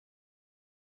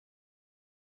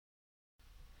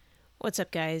What's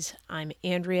up, guys? I'm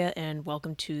Andrea, and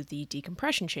welcome to the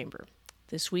Decompression Chamber.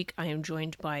 This week, I am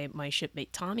joined by my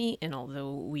shipmate Tommy, and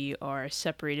although we are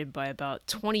separated by about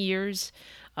 20 years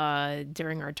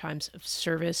during our times of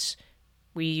service,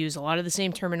 we use a lot of the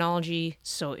same terminology.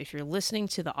 So if you're listening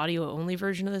to the audio-only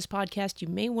version of this podcast, you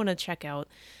may want to check out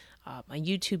my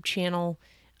YouTube channel.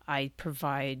 I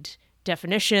provide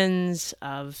definitions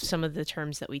of some of the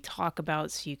terms that we talk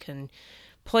about, so you can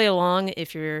play along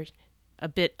if you're a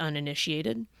bit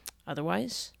uninitiated.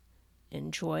 Otherwise,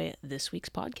 enjoy this week's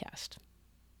podcast.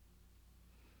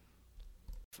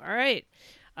 All right.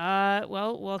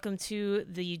 Welcome to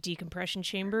the Decompression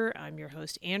Chamber. I'm your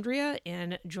host, Andrea,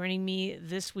 and joining me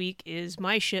this week is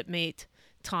my shipmate,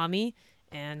 Tommy,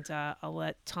 and I'll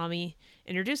let Tommy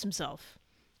introduce himself.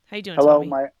 How you doing, Hello,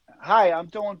 Tommy? hi. I'm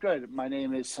doing good. My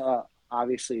name is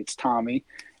obviously it's Tommy,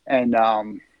 and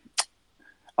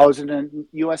I was in the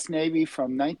U.S. Navy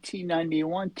from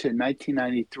 1991 to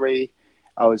 1993.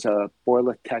 I was a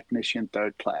boiler technician,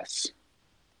 third class.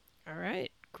 All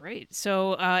right, great.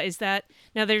 So, is that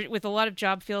now there with a lot of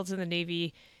job fields in the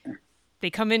Navy? They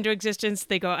come into existence,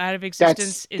 they go out of That's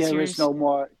existence. Is there is yours? no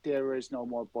more there is no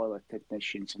more boiler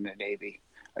technicians in the Navy.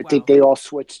 I think Wow. they all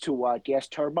switched to gas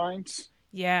turbines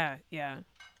Yeah, yeah, yeah.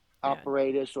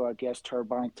 operators or gas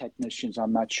turbine technicians.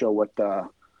 I'm not sure what the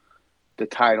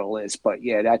title is, but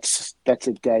yeah, that's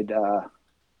a dead.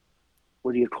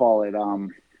 What do you call it?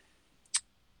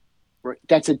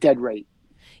 That's a dead rate.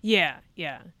 Yeah,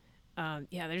 yeah.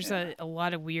 Yeah, there's a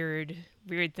lot of weird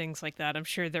things like that. I'm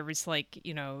sure there was like,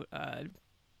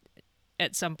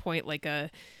 at some point like a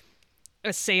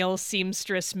sales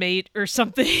seamstress mate or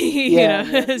something, Yeah,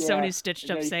 yeah, someone yeah. who stitched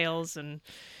And up sales and,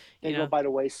 they you go know, by the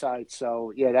wayside.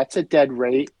 So yeah, that's a dead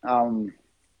rate.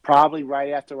 Probably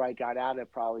right after I got out,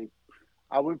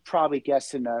 I would probably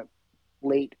guess in the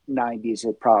late '90s,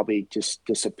 it probably just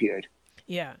disappeared.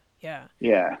 yeah, yeah.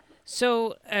 Yeah,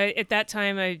 So at that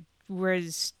time,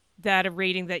 was that a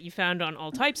rating that you found on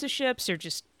all types of ships or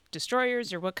just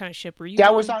destroyers or what kind of ship were you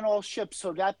that was on? on all ships.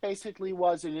 So that basically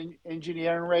was an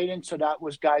engineering rating. So that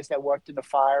was guys that worked in the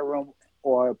fire room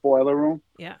or boiler room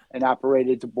Yeah. and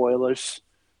operated the boilers.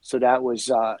 So that was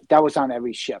on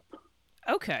every ship.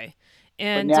 Okay. But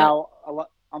And now,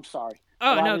 I'm sorry. A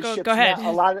oh lot no, of the go ships now, ahead.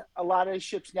 a lot of the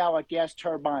ships now are gas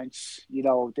turbines.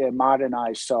 They're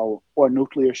modernized, so or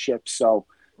nuclear ships. So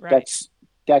Right. that's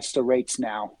that's the rates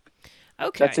now.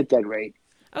 That's a Okay. dead rate.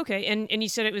 Okay. And you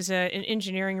said it was an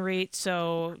engineering rate,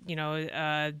 so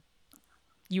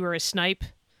you were a snipe.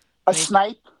 A Maybe.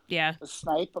 snipe, Yeah.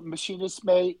 a machinist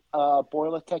mate,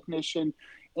 boiler technician,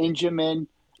 engineman,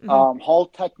 Hmm. hull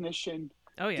technician,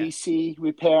 Oh yeah. DC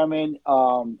repairman,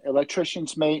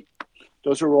 electrician's mate.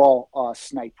 Those are all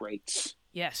snipe rates.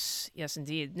 Yes. Yes,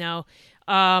 indeed. Now,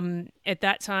 at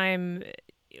that time,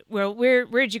 well, where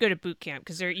did you go to boot camp?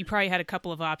 Because there you probably had a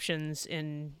couple of options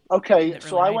in Okay, the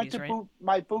so early I went '90s, to right?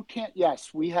 my boot camp.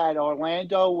 Yes, we had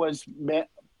Orlando was.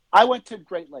 I went to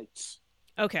Great Lakes.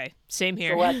 Okay. Same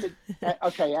here. So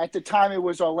at the time it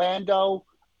was Orlando,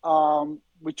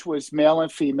 which was male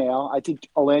and female. I think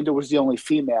Orlando was the only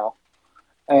female,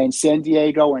 and San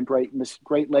Diego and Great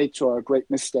Lakes or Great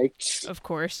Mistakes. Of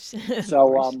course. Of So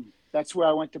course. that's where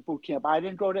I went to boot camp. I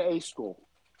didn't go to A school.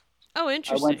 Oh,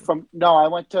 interesting. I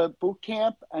went to boot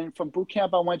camp, and from boot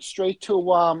camp I went straight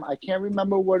to I can't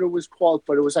remember what it was called,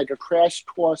 but it was like a crash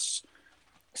course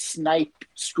snipe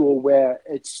school where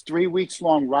it's 3 weeks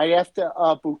long, right after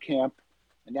boot camp,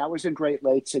 and that was in Great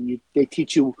Lakes, and they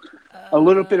teach you a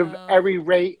little bit of Oh. every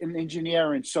rate in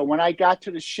engineering. So when I got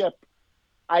to the ship,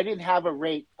 I didn't have a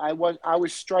rate. I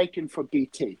was striking for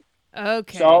BT.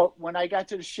 Okay. So when I got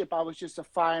to the ship, I was just a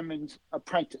fireman's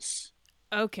apprentice,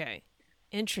 Okay. and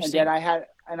then Interesting. I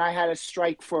had a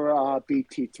strike for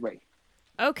BT3.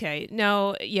 Okay.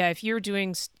 Now, yeah, if you're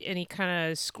doing any kind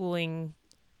of schooling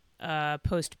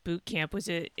post boot camp,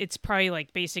 it's probably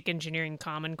like basic engineering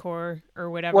common core or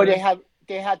Well, whatever.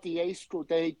 they had the A school.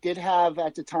 They did have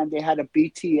at the time they had a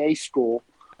BTA school,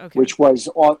 Okay. which was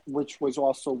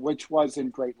in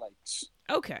Great Lakes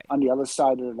Okay. on the other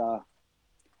side of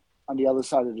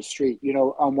the street.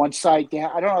 On one side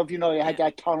I don't know if you know they had Yeah.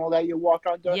 that tunnel that you walk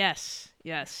under. Yes.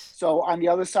 Yes. So on the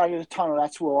other side of the tunnel,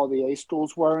 that's where all the A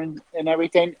schools were and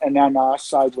everything. And then our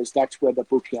side that's where the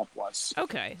boot camp was.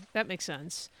 Okay. That makes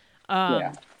sense.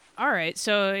 Yeah, All right.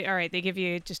 So, all right, they give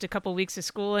you just a couple weeks of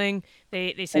schooling.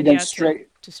 They and send you then out straight.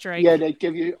 to Yeah, strike. they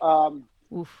give you.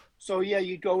 Oof. So yeah,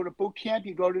 you go to boot camp,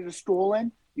 you go to the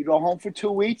schooling, you go home for 2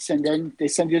 weeks, and then they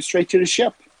send you straight to the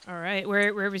ship. All right.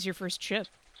 Where was your first ship?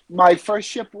 My first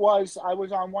ship I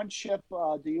was on one ship,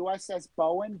 the USS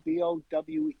Bowen,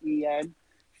 Bowen,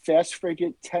 fast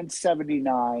frigate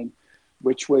 1079.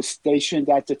 which was stationed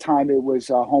at the time. It was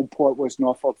home port was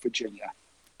Norfolk, Virginia.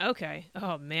 Okay.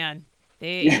 Oh man.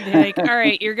 They're like, all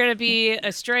right, you're gonna be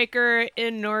a striker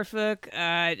in Norfolk.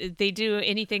 They do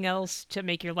anything else to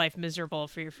make your life miserable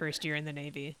for your first year in the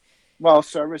Navy. Well,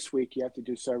 service week. You have to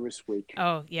do service week.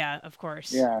 Oh yeah, of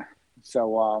course. Yeah.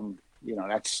 So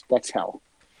that's hell.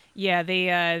 Yeah,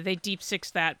 they deep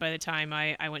sixed that by the time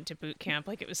I went to boot camp.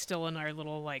 Like it was still in our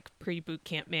little like pre boot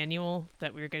camp manual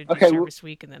that we were gonna do Okay. service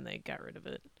week, and then they got rid of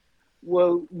it.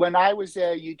 Well, when I was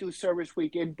there, you do service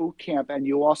week in boot camp, and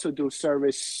you also do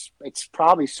service. It's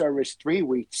probably service 3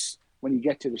 weeks when you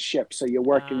get to the ship. So you're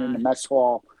working in the mess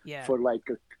hall Yeah. for like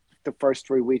the first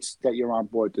 3 weeks that you're on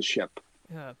board the ship.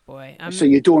 Oh boy. So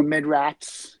you're doing mid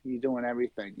rats, you're doing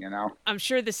everything, I'm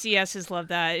sure the CSs love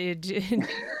that.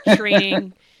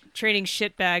 Training training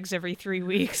shitbags every 3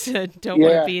 weeks don't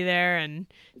want to Yeah, be there and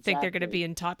think they're going to exactly. be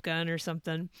in Top Gun or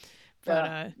something.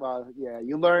 But Yeah, well, yeah,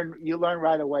 you learn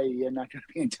right away. You're not going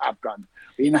to be in Top Gun.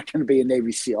 You're not going to be a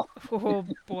Navy SEAL. oh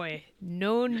boy,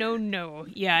 no, no, no.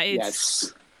 Yeah, it's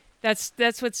Yes.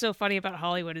 that's what's so funny about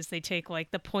Hollywood is they take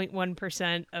like the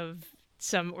 0.1% of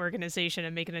some organization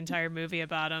and make an entire movie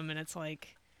about them, and it's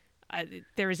like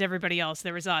there was everybody else,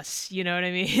 there was us. You know what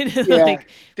I mean? Yeah. Like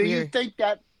Do you we're think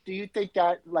that? Do you think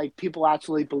that like people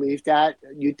actually believe that?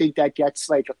 You think that gets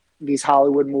like these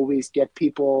Hollywood movies get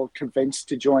people convinced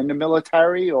to join the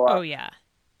military, oh or yeah.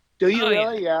 do you Oh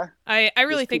yeah. really? Yeah. I There's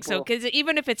really think so people. because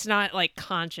even if it's not like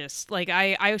conscious, like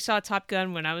I saw Top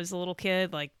Gun when I was a little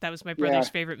kid. Like that was my brother's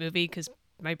Yeah. favorite movie because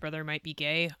my brother might be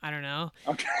gay. I don't know,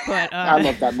 Okay. but I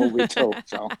love that movie too.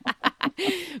 So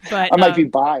but I might be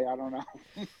bi. I don't know.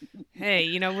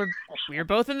 hey, we're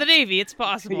both in the Navy. It's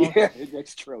possible. Yeah,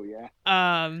 that's true. Yeah.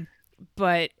 Um,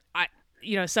 but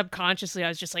subconsciously I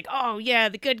was just like, oh yeah,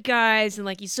 the good guys, and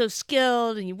like he's so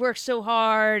skilled and he works so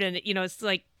hard, and it's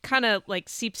like kind of like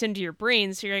seeps into your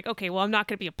brain. So you're like, okay, well I'm not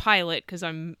going to be a pilot because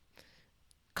I'm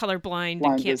colorblind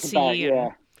and Blind can't is about. see, and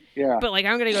Yeah. Yeah. but like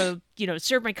I'm gonna go,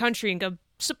 serve my country and go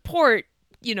support,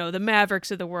 the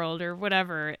Mavericks of the world or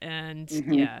whatever. And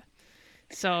Hmm. yeah,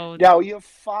 so Now, your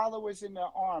father was in the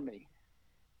army.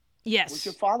 Was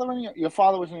your yes, father in your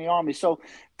father was in the army? So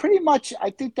pretty much, I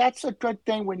think that's a good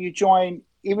thing when you join.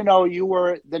 Even though you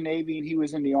were the Navy and he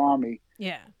was in the army,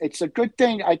 yeah, it's a good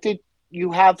thing. I think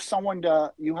you had someone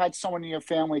in your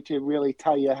family to really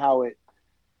tell you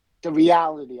the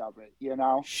reality of it.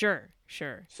 sure,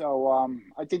 sure, So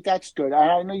I think that's good.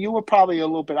 I know you were probably a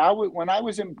little bit. When I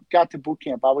got to boot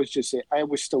camp, I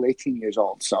was still 18 years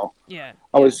old, so yeah,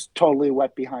 I yeah. was totally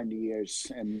wet behind the ears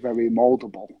and very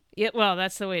moldable. Yeah, well,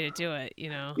 that's the way to do it.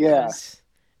 Yeah,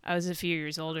 I was a few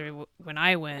years older when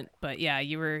I went, but yeah,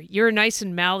 you were nice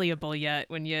and malleable yet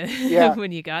when you yeah,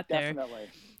 when you got there. definitely,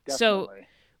 So, definitely.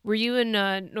 were you in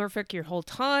Norfolk your whole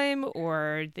time,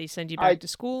 or they send you back I to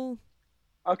school?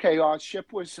 Okay. Our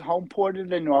ship was home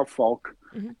ported in Norfolk,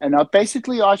 Hmm. and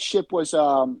basically our ship was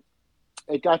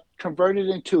it got converted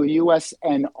into a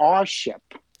USNR ship,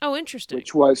 Oh, interesting.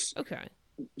 which was Okay,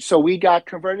 so we got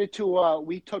converted to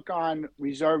we took on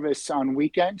reservists on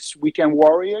weekends, weekend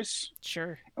warriors,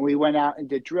 sure. and we went out and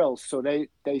did drills. So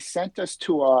they sent us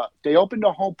they opened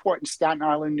a home port in Staten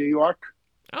Island, New York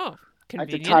Oh, at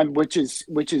the convenient. time, which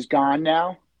is gone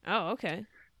now, Oh, okay,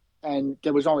 and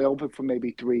it was only open for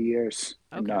maybe 3 years,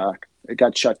 and okay. it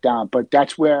got shut down. But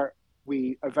that's where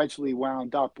we eventually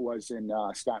wound up, was in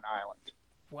Staten Island.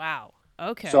 Wow.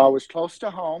 So I Okay. was close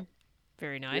to home,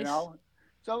 Very you nice. know.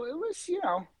 So it was,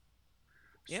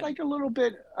 it's Yeah. like a little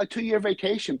bit a 2 year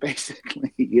vacation,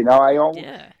 basically.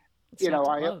 Yeah. It's not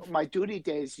to love. My duty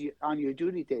days. On your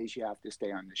duty days, you have to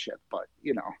stay on the ship, but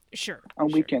Sure. on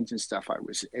Sure. weekends and stuff, I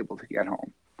was able to get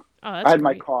home. Oh, I that's had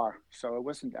my great. car, so it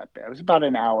wasn't that bad. It was about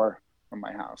an hour from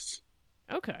my house,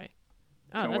 Okay.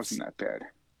 Oh, so it wasn't that bad.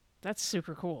 that's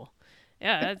super cool.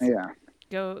 Yeah, that's Yeah,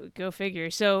 go figure.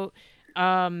 So,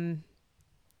 um,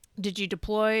 did you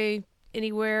deploy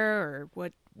anywhere, or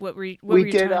what were we your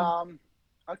did. time?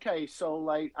 Okay, so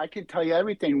like I can tell you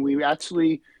everything. We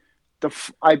actually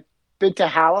I've been to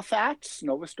Halifax,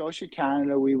 Nova Scotia,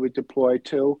 Canada. We were deployed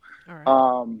to All right.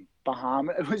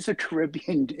 Bahamas. It was a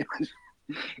Caribbean.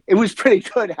 It was pretty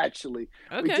good, actually.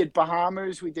 We Okay. did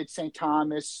Bahamas. We did St.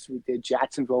 Thomas. We did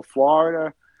Jacksonville,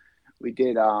 Florida. We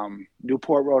did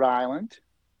Newport, Rhode Island.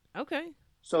 Okay.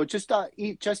 So just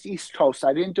East Coast.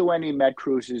 I didn't do any med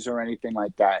cruises or anything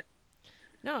like that.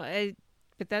 No,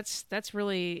 but that's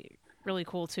really really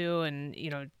cool too, and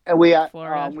And we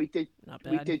Florida, we did not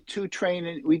we bad. did two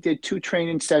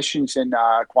training sessions in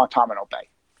Guantanamo Bay.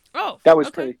 Oh, That was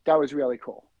okay. pretty. That was really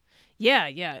cool. Yeah,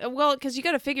 yeah. Well, because you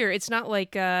got to figure it's not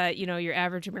like your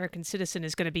average American citizen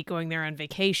is going to be going there on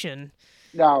vacation.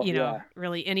 No, yeah.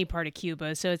 Really any part of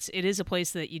Cuba. So it is a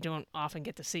place that you don't often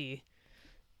get to see.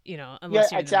 Yeah,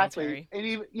 Unless you're in the exactly.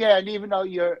 military. And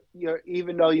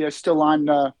even though you're still on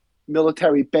the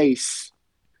military base,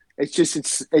 it's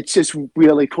just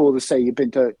really cool to say you've been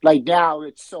to, like, now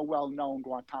it's so well known,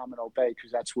 Guantanamo Bay,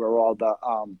 because that's where all the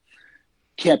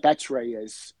Camp X-ray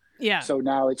is. Yeah. So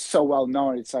now it's so well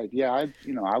known. It's like, yeah,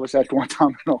 I was at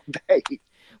Guantanamo Bay.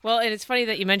 Well, and it's funny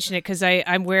that you mention it because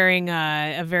I'm wearing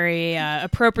a very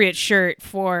appropriate shirt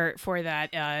for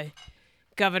that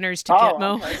Governors to Oh,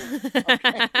 Gitmo. okay,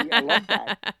 okay. Yeah, I love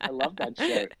that. I love that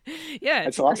shirt. Yeah,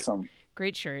 it's That's a great awesome.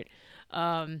 great shirt.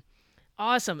 Um,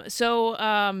 awesome. So,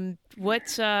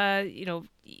 what's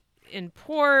in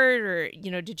port, or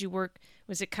did you work?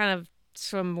 Was it kind of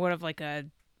somewhat of like a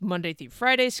Monday through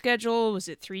Friday schedule? Was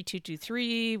it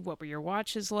 3-2-2-3? What were your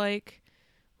watches like?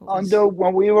 What was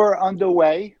When we were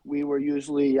underway, we were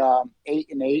usually 8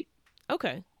 and 8.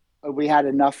 okay? We had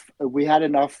enough. We had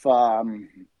enough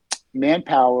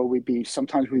manpower. We'd be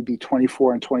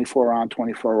 24 and 24 on,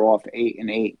 24 off, 8 and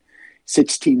 8,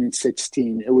 16 and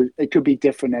 16. It could be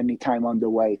different anytime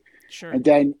underway. Sure. And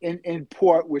then in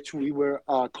port, which we were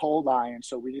cold iron,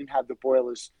 so we didn't have the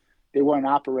boilers. They weren't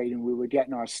operating. We were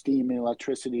getting our steam and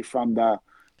electricity from the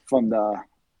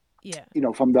Yeah.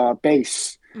 from the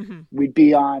base. Mm-hmm. We'd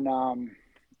be on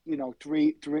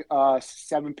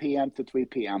 7 p.m. to 3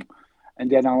 p.m. And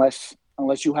then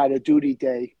unless you had a duty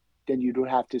day, then you'd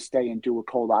have to stay and do a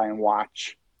cold iron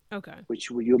watch, Okay. which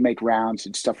you make rounds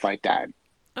and stuff like that.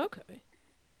 Okay.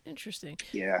 Interesting.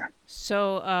 Yeah.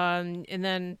 So, and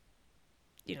then,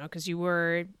 because you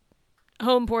were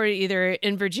home port either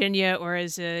in Virginia or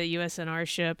as a USNR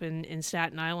ship in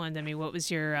Staten Island. I mean, what was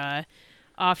your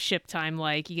off ship time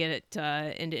like? You get it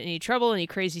into any trouble? Any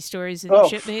crazy stories with your Oh,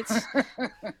 shipmates?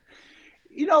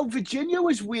 Virginia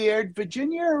was weird.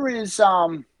 Virginia is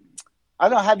I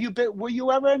don't know. Have you been? Were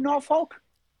you ever in Norfolk?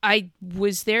 I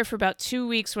was there for about 2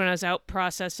 weeks when I was out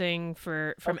processing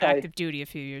from Okay. active duty a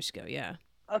few years ago. Yeah.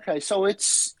 Okay. So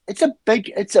it's a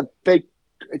big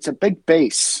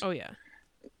base, Oh yeah.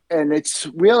 and it's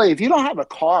really, if you don't have a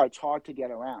car, it's hard to get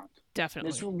around. And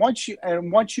it's Definitely.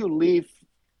 once you leave,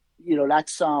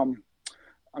 that's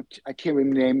I can't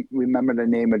remember the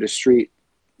name of the street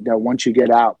that once you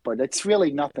get out, but it's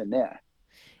really nothing there.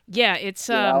 Yeah. It's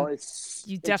you It's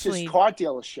just definitely. car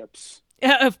dealerships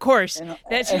Of course. and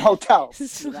That's and hotels.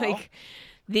 it's like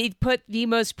they put the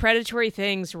most predatory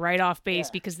things right off base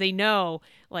Yeah. because they know,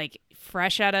 like,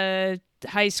 fresh out of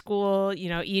high school,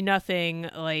 e nothing,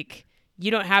 like,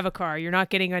 you don't have a car, you're not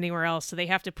getting anywhere else, so they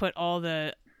have to put all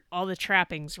the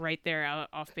trappings right there out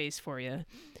off base for you.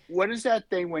 What is that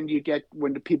thing when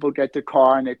the people get the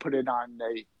car and they put it on?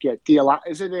 They get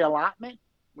is it the allotment?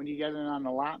 When you get it on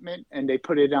allotment and they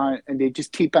put it on and they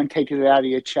just keep on taking it out of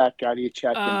your check,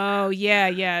 Oh yeah,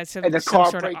 yeah. and the Some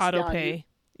car sort of breaks auto down. pay.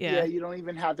 Yeah, Yeah. you don't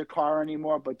even have the car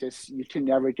anymore, but you can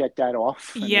never get that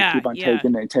off, and they Yeah, keep on yeah.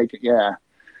 taking it, taking. Yeah,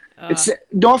 Uh it's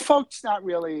Norfolk's not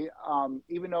really,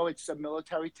 even though it's a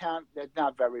military town, they're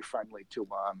not very friendly to.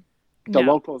 The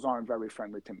no. locals aren't very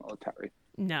friendly to military.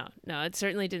 No, no, it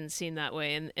certainly didn't seem that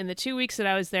way. And in the 2 weeks that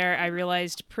I was there, I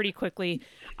realized pretty quickly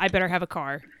I better have a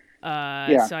car.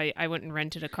 Yeah. So I went and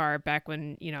rented a car back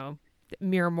when,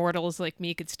 mere mortals like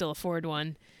me could still afford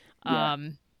one. Yeah.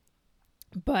 Um,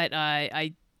 but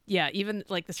yeah, even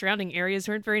like the surrounding areas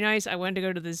weren't very nice. I wanted to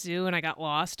go to the zoo and I got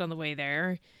lost on the way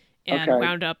there and Okay.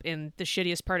 wound up in the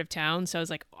shittiest part of town. So I was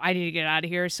like, I need to get out of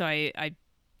here. So I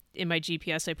in my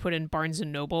GPS, I put in Barnes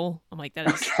and Noble. I'm like, that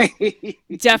is Okay.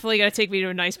 definitely got to take me to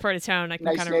a nice part of town. I can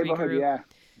Nice kind of neighborhood. regroup. Yeah.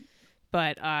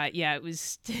 But yeah, it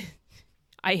was.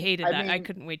 I hated I that. I mean,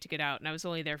 couldn't wait to get out, and I was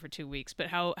only there for 2 weeks. But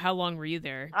how long were you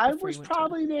there I before you was went to?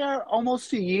 probably there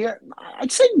almost a year.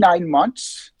 I'd say 9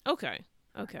 months. Okay,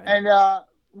 okay, And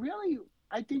really,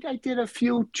 I think I did a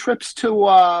few trips to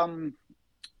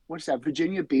what's that,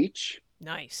 Virginia Beach.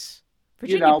 nice.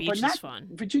 Virginia But Beach is not fun.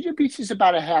 Virginia Beach is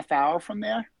about a half hour from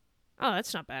there. Oh,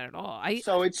 that's not bad at all.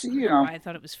 So it's, I don't know why I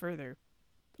thought it was further.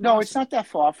 no, it's Awesome. not that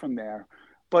far from there.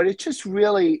 But it just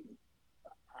really,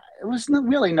 it was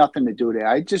really nothing to do there.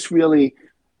 I guess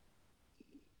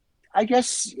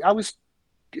it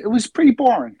was pretty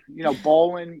boring.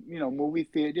 Bowling, movie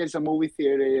theater. There's a movie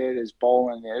theater there. There's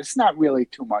bowling there. It's not really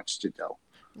too much to do.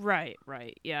 Right,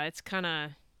 right. Yeah, it's kind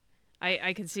of.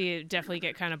 I can see it definitely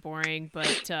get kind of boring,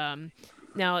 but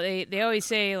now they always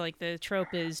say like the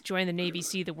trope is join the Navy,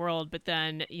 see the world, but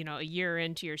then a year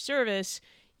into your service,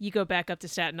 you go back up to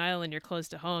Staten Island, you're close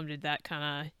to home. Did that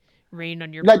kind of rain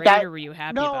on your Like parade, that. or were you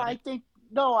happy No, about I it? think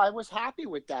no, I was happy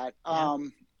with that. Yeah.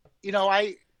 You know,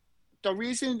 I the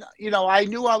reason, I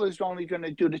knew I was only going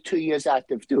to do the 2 years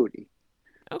active duty.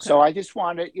 So Okay. I just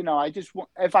wanted,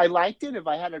 if I liked it, if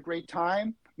I had a great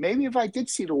time, maybe if I did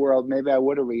see the world, maybe I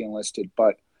would have re-enlisted.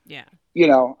 But, Yeah.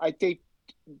 I think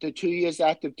the 2 years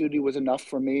active duty was enough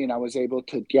for me, and I was able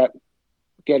to get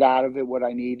out of it what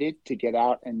I needed to get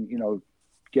out and,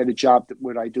 get a job that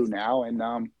what I do now.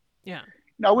 And, Yeah.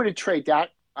 I wouldn't trade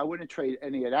that. I wouldn't trade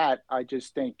any of that. I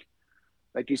just think,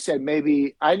 like you said,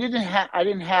 maybe I didn't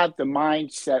have the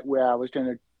mindset where I was going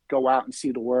to go out and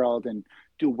see the world and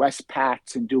do West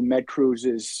Pats and do med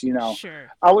cruises. Sure.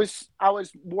 I was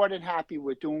more than happy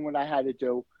with doing what I had to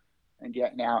do and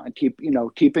getting out and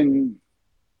keeping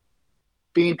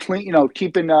being clean.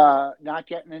 Keeping not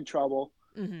getting in trouble,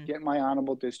 Mm-hmm. getting my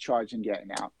honorable discharge and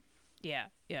getting out. Yeah.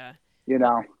 Yeah. You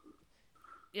Well, know.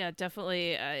 yeah,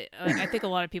 definitely. I think a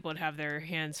lot of people would have their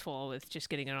hands full with just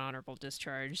getting an honorable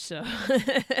discharge. So,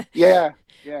 Yeah.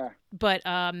 Yeah. but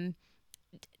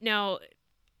now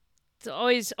it's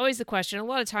always the question. A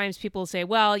lot of times people say,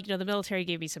 well, the military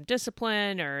gave me some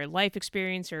discipline or life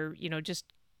experience, or just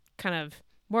kind of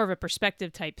more of a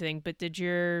perspective type thing. But did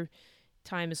your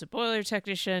time as a boiler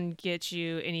technician get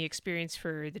you any experience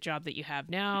for the job that you have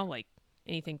now, like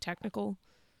anything technical?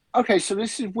 Okay, so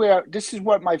this is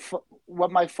what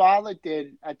my father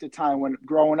did at the time when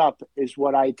growing up is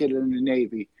what I did in the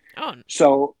Navy. Oh,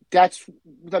 So that's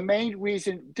the main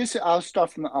reason. I'll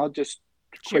just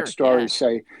quick sure. story Yeah.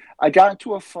 say I got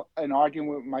into an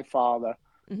argument with my father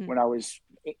Hmm. when I was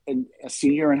a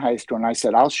senior in high school, and I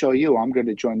said, "I'll show you. I'm going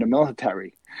to join the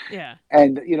military." Yeah.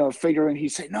 And figuring he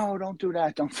said, "No, don't do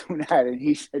that, don't do that," and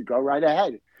he said, "Go right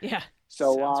ahead." Yeah.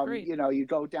 So, Sounds great. you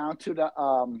go down to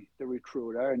the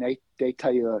recruiter, and they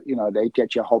tell you, they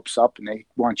get your hopes up, and they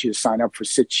want you to sign up for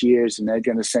 6 years, and they're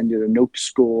going to send you to nuke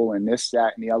school and this,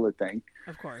 that, and the other thing.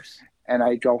 Of course. And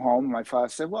I go home, and my father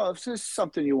said, "Well, if this is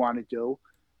something you want to do,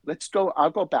 let's go.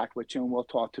 I'll go back with you, and we'll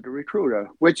talk to the recruiter."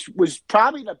 Which was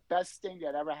probably the best thing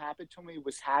that ever happened to me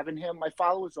was having him. My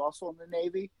father was also in the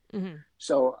Navy, Hmm.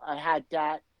 so I had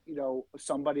that,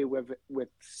 somebody with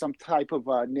some type of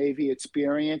Navy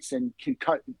experience and can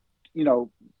you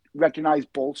know, recognize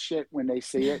bullshit when they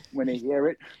see it, when they hear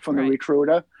it from the Right.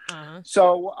 recruiter. Uh-huh.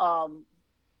 So,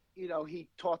 he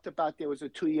talked about there was a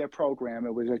 2 year program.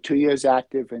 It was a 2 years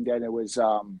active, and then it was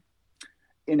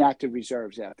inactive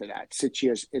reserves after that, 6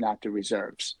 years inactive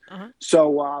reserves. Uh-huh.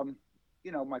 So,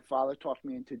 my father talked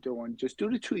me into just do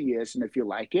the 2 years, and if you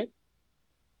like it,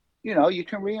 you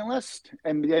can reenlist,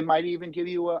 and they might even give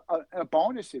you a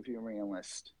bonus if you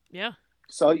reenlist. Yeah.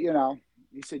 So,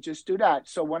 he said, just do that.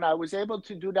 So when I was able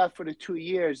to do that for the 2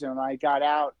 years and I got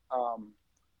out,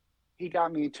 he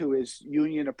got me into his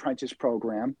union apprentice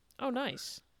program. Oh,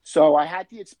 nice. So I had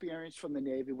the experience from the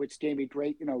Navy, which gave me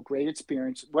great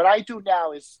experience. What I do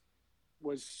now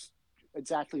was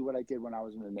exactly what I did when I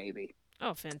was in the Navy.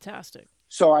 Oh, fantastic.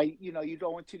 So you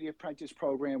go into the apprentice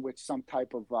program with some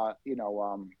type of,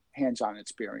 hands-on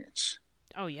experience.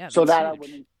 Oh, yeah, So that's that I huge.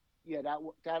 wouldn't, yeah,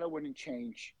 that I wouldn't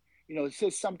change. It's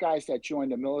just some guys that join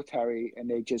the military and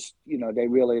they just, they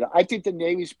really. I think the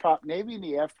Navy and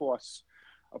the Air Force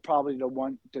are probably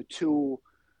um,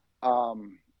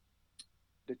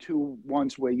 the two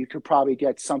ones where you could probably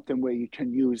get something where you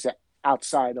can use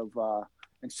outside of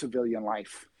in civilian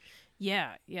life.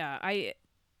 Yeah, yeah. I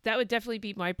that would definitely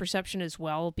be my perception as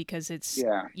well because it's,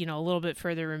 Yeah. a little bit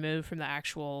further removed from the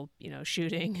actual,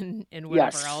 shooting and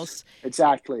whatever Yes. else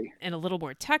Exactly. and a little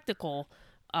more technical.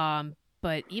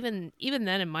 But even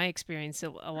then in my experience a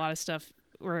lot of stuff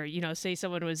where, say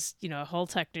someone was, a hull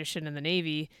technician in the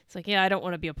Navy, it's like, yeah, I don't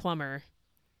want to be a plumber.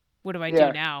 What do I do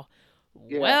Yeah. now?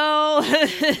 Yeah. Well,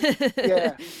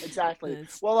 Yeah. Exactly.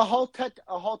 it's, Well, a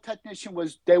whole technician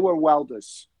they were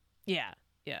welders. yeah,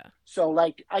 yeah, So,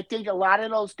 like, I think a lot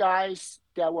of those guys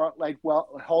that were like,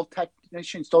 whole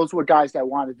technicians, those were guys that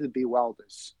wanted to be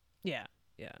welders, yeah,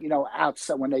 yeah,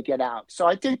 outside when they get out. So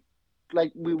I think,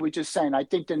 like we were just saying, I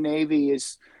think the Navy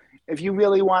is, if you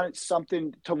really wanted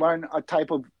something to learn a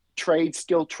type of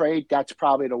skilled trade, that's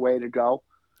probably the way to go.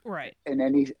 right, In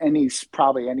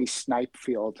probably any snipe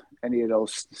field, any of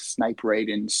those snipe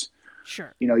ratings,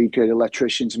 sure. you could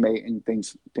electricians, mate, and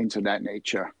things of that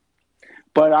nature.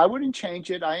 But I wouldn't change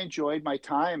it. I enjoyed my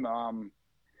time.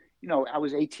 I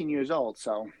was 18 years old,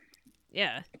 so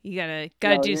Yeah, you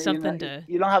gotta do something to.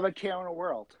 you don't have a care in the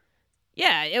world.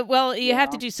 Yeah, well, you You have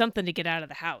to know? do something to get out of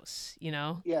the house.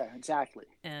 Yeah, exactly.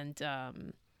 And I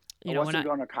when wasn't I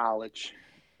going to college,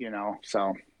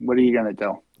 so what are you gonna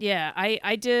do? yeah,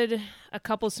 I did a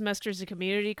couple semesters of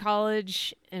community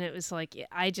college, and it was like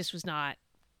I just was not.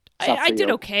 Tough I for did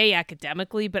you. okay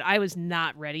academically, but I was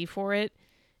not ready for it.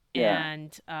 Yeah.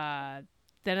 And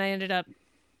then I ended up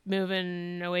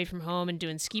moving away from home and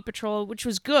doing ski patrol, which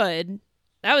was good.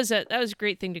 That was a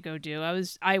great thing to go do. I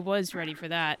was ready for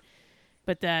that.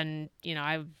 But then,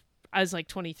 I was like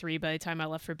 23 by the time I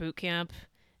left for boot camp,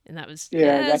 and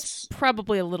Yeah, it's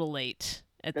probably a little late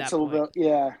at that's that a little point. bit.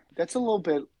 Yeah, that's a little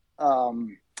bit.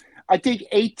 Um, I think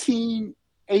 18,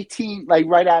 like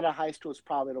right out of high school, is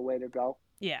probably the way to go.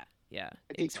 Yeah, yeah,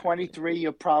 I think exactly. 23,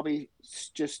 you're probably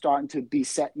just starting to be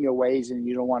set in your ways, and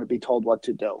you don't want to be told what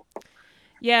to do.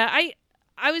 Yeah,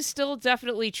 I was still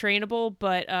definitely trainable,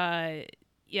 but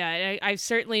yeah, I've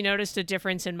certainly noticed a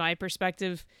difference in my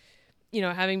perspective.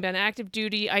 Having been active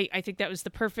duty, I think that was the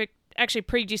perfect, actually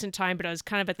pretty decent time, but I was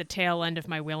kind of at the tail end of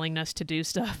my willingness to do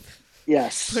stuff. Put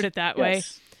Yes, it that way.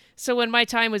 yes, So when my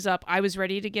time was up, I was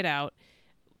ready to get out.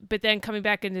 But then coming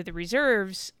back into the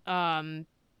reserves,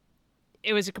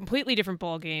 it was a completely different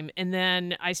ball game. And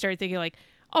then I started thinking like,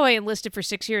 oh, I enlisted for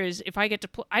 6 years. If I get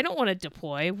deployed, I don't want to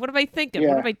deploy. What am I thinking?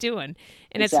 What yeah, am I doing?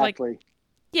 And it's like, exactly.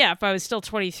 yeah, if I was still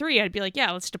 23, I'd be like,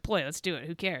 yeah, let's deploy. Let's do it.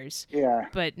 Who cares? Yeah.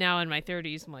 But now in my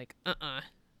 30s, I'm like,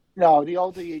 No, the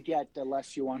older you get, the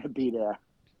less you want to be there.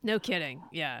 no kidding.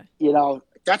 Yeah.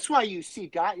 That's why you see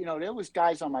guys. There was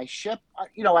guys on my ship.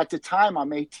 At the time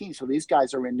I'm 18, so these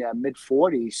guys are in their mid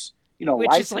 40s.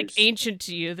 Which is like Lifers. ancient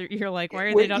to you. You're like, why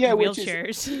are they not Yeah, in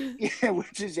wheelchairs? yeah,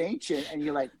 which is ancient, and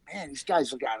you're like, man, these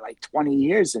guys have got like 20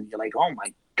 years, and you're like, oh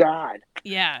my god,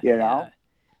 Yeah, you yeah. know.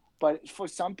 But for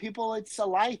some people, it's a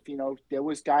life. There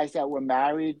was guys that were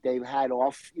married. They had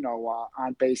off,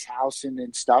 on base housing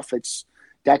and stuff.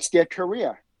 That's their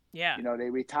career. Yeah. They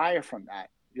retire from that.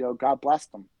 God bless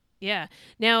them. Yeah.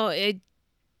 Now,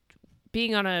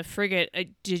 being on a frigate,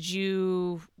 did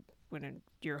you, when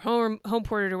you're home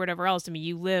ported or whatever else, I mean,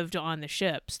 you lived on the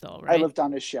ship still, I right? lived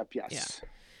on a ship. Yeah. Yes.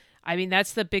 I mean,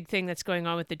 that's the big thing that's going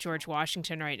on with the George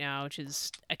Washington right now, which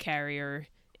is a carrier,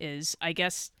 is I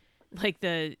guess like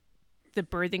the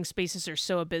berthing spaces are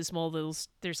so abysmal.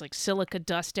 There's like silica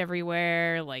dust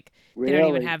everywhere. Like they don't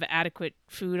even Really. have adequate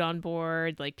food on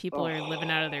board. Like people are living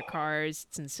out of their Oh, cars.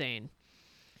 It's insane.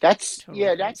 that's Totally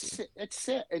yeah. crazy. It's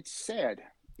sad. It's sad.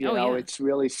 Oh yeah. It's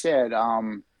really sad.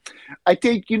 I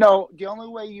think the only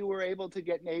way you were able to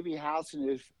get Navy housing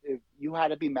is if you had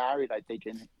to be married. I think,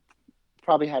 and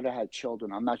probably had to have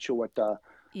children. I'm not sure what the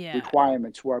Yeah.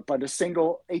 requirements were, but a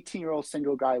single 18-year-old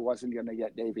single guy wasn't going to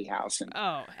get Navy housing.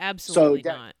 Oh, So absolutely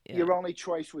that not. Yeah. your only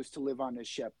choice was to live on the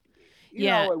ship.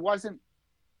 Yeah. It wasn't.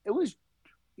 It was.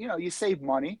 You save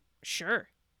money. Sure.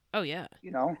 Oh yeah.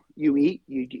 You eat.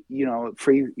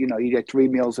 Free. You get 3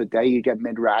 meals a day. You get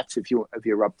mid rats if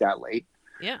you're up that late.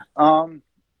 Yeah. Um,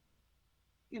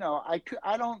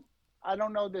 I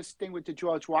don't know this thing with the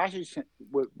George Washington,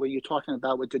 what you're talking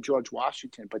about with the George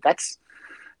Washington, but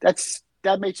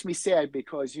that makes me sad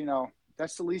because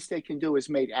that's the least they can do is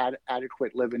make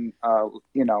adequate living,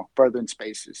 berthing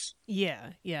spaces. Yeah.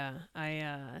 Yeah.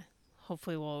 I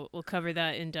hopefully we'll cover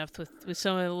that in depth with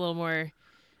someone a little more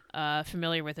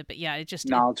familiar with it. But yeah, it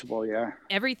Knowledgeable, yeah.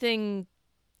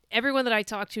 everyone that I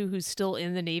talk to who's still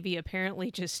in the Navy apparently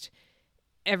just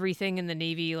everything in the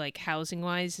Navy, like housing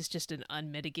wise, is just an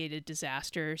unmitigated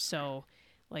disaster. So,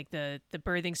 like the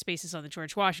berthing spaces on the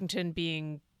George Washington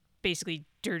being basically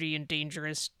dirty and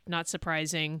dangerous, not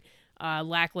surprising.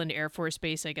 Lackland Air Force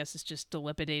Base, I guess, is just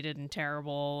dilapidated and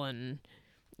terrible, and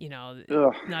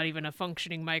Ugh. not even a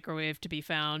functioning microwave to be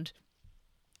found.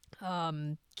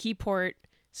 Keyport,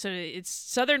 so it's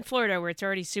southern Florida where it's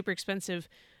already super expensive.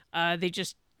 They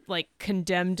just like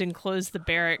condemned and closed the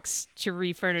barracks to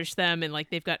refurnish them, and like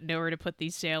they've got nowhere to put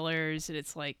these sailors, and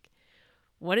it's like,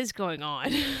 what is going on?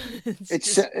 It's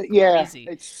It's just yeah, crazy.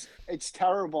 it's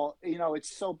terrible.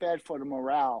 It's so bad for the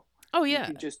morale. Oh You yeah.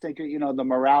 can just think of the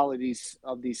morale of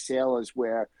these sailors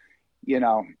where you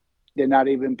know they're not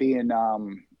even being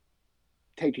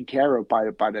taken care of by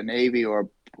the Navy or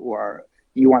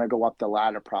you want to go up the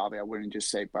ladder probably. I wouldn't just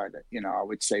say by I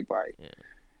would say by Yeah.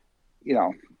 you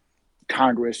know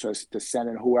Congress or the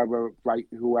Senate, whoever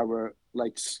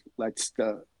lets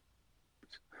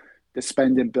the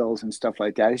spending bills and stuff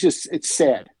like that. It's Yeah.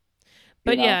 sad, you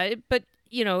But know.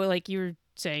 yeah, like you were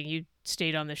saying, you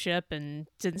stayed on the ship and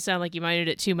didn't sound like you minded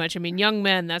it too much. I mean, young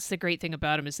men, that's the great thing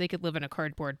about them is they could live in a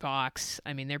cardboard box.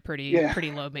 I mean, they're Yeah,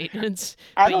 pretty low maintenance,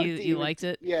 I but don't you even. liked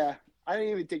it. Yeah, I don't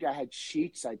even think I had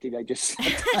sheets. I think I just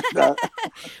slept on the.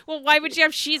 Well, why would you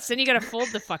have sheets? Then you got to fold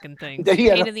the fucking things. They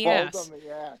had Pain to in the fold ass. them.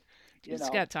 Yeah, you Who's know.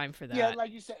 got time for Yeah, that?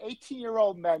 like you said,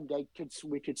 18-year-old men.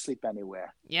 We could sleep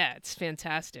anywhere. Yeah, it's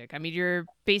fantastic. I mean, you're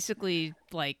basically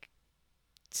like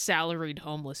salaried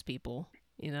homeless people.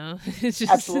 You know, it's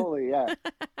just Absolutely, yeah,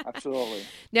 absolutely,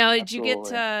 now.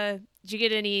 absolutely. Did you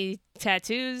get any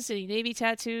tattoos, any Navy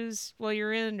tattoos while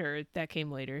you're in, or that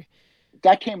came later?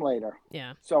 That came later.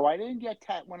 Yeah. So I didn't get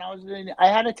when I was in. I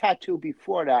had a tattoo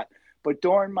before that, but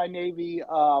during my Navy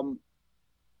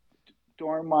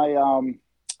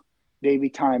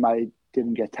time, I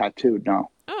didn't get tattooed. No,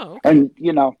 Oh, okay. and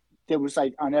there was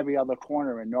like on every other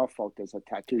corner in Norfolk, there's a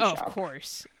tattoo Oh, of shop.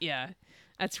 course. Yeah.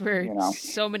 That's where You know,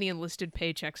 so many enlisted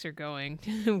paychecks are going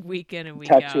week in and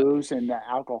week out. tattoos and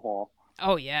alcohol.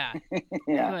 Oh, yeah.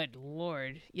 Yeah, Good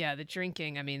Lord. Yeah, the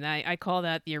drinking. I mean, I call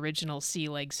that the original sea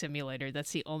leg simulator.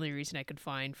 That's the only reason I could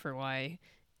find for why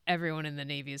everyone in the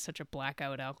Navy is such a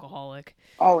blackout alcoholic.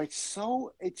 oh, it's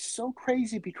so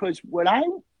crazy because when I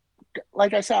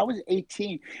like I said, I was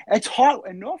 18. It's hard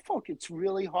in Norfolk. It's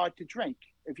really hard to drink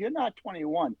if you're not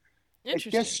 21. They're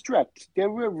Interesting. strict. They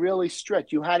were really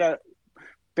strict. You had to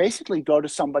basically go to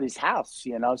somebody's house.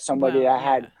 Somebody Well,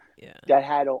 yeah. Yeah. that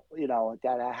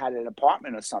had an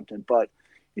apartment or something. But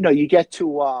you get to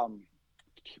when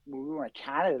we were in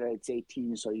Canada, it's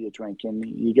 18, so you're drinking.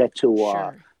 You get to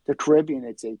Sure. the Caribbean,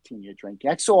 it's 18, you're drinking.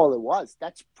 That's all it was.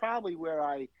 That's probably where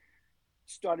I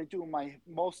started doing my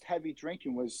most heavy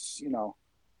drinking was in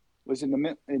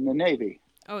the Navy.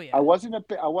 Oh, I yeah. wasn't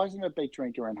a big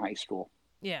drinker in high school.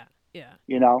 Yeah. Yeah.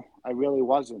 I really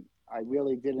wasn't. I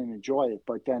really didn't enjoy it.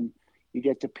 But then you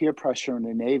get the peer pressure in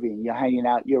the Navy, and you're hanging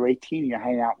out. You're 18. You're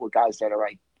hanging out with guys that are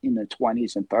like in the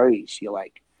 20s and 30s. You're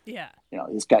like, Yeah.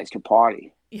 these guys can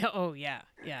party. Yeah. Oh, yeah.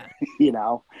 Yeah. You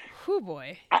know, Whew,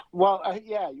 boy. yeah. Well, and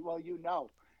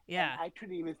Yeah. I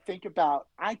couldn't even think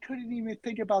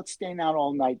about staying out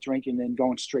all night drinking and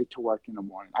going straight to work in the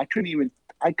morning. I couldn't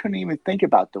even think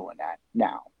about doing that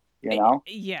now. You know.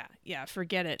 Yeah. Yeah.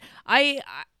 Forget it.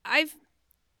 I've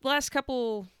last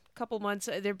couple months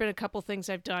there've been a couple things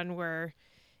I've done where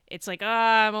it's like,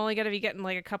 I'm only going to be getting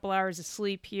like a couple hours of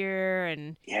sleep here,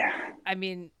 and Yeah. I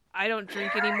mean, I don't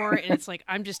drink anymore, and it's like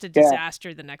I'm just a Yeah.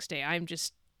 disaster the next day. I'm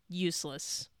just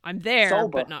useless. I'm there, Sober.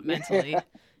 but not Yeah. mentally,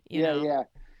 you Yeah. know. Yeah.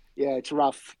 Yeah. It's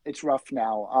rough. It's rough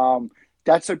now.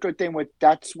 That's a good thing.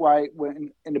 That's why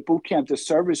when in the boot camp, the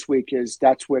service week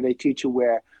that's where they teach you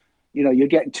where, you're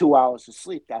getting 2 hours of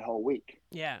sleep that whole week.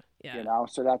 Yeah, yeah,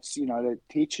 So that's they're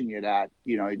teaching you that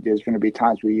there's going to be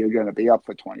times where you're going to be up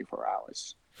for 24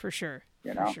 hours. for sure,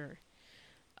 You for know. sure.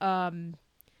 Um,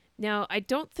 Now I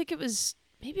don't think it was.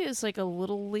 Maybe it was like a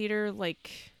little later,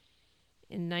 like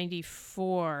in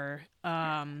 '94.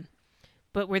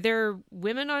 But were there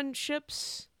women on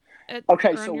ships at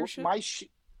Okay, or on your so ship?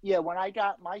 yeah, when I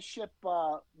got my ship,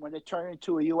 when it turned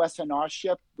into a USNR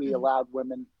ship, we Hmm. allowed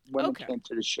women. Women Okay. came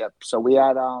to the ship, so we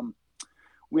had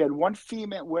one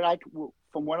female.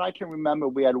 From what I can remember,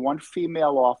 we had one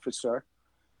female officer,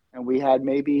 and we had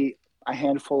maybe a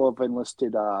handful of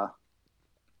enlisted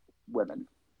women.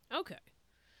 Okay.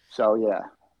 So yeah,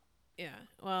 Yeah.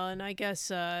 Well, and I guess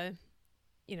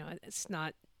it's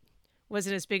not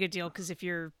wasn't as big a deal because if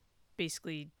you're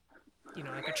basically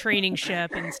like a training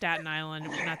ship in Staten Island,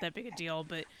 not that big a deal.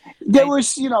 But there I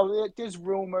was there's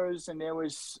rumors and there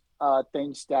was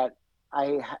things that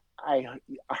I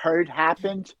heard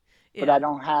happened, but I yeah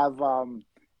don't have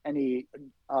any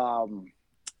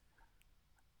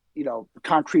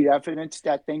concrete evidence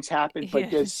that things happen. But yeah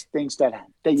there's things that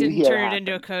you didn't hear turn it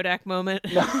into a happen. Kodak moment.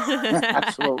 No,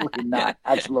 absolutely not.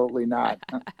 Absolutely not.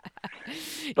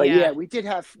 But yeah, Yeah. we did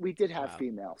have Wow.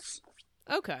 females.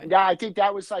 Okay. Yeah, I think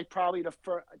that was like probably the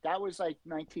first. That was like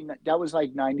 19. That was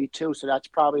like 92. So that's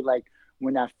probably like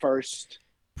when that first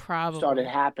started Probably.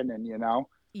 happening.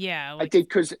 Yeah. I Like think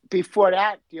because before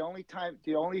that, the only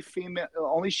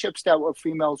ships that were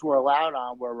females were allowed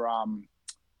on were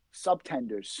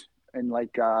subtenders and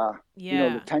like the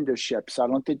yeah. tender ships. I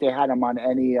don't think they had them on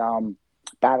any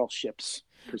battleships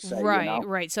per se. Right.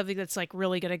 Right. Something that's like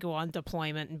really gonna go on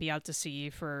deployment and be out to sea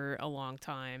for a long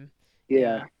time. Yeah,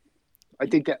 Yeah. I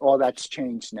think that all that's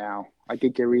changed now. I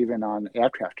think they're even on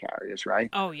aircraft carriers, right?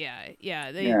 Oh yeah. Yeah.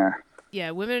 Yeah,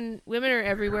 Yeah, women are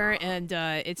everywhere, and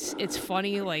it's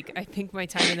funny. Like I think my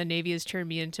time in the Navy has turned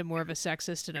me into more of a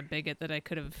sexist and a bigot that I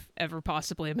could have ever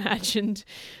possibly imagined.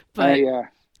 But yeah,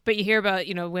 but you hear about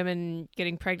women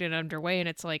getting pregnant underway, and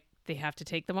it's like they have to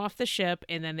take them off the ship,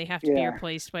 and then they have to be yeah.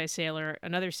 replaced by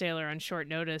another sailor on short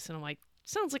notice, and I'm like,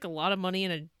 sounds like a lot of money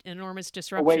and an enormous A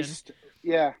disruption. waste.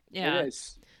 Yeah, it Yeah,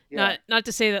 is. Yeah, not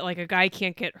to say that like a guy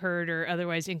can't get hurt or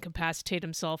otherwise incapacitate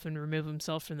himself and remove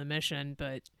himself from the mission,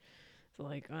 but it's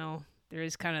like, well, there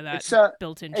is kind of that it's a,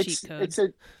 built-in cheat it's code. it's a,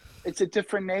 it's a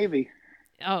different navy.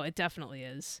 Oh, it definitely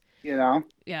is. You know,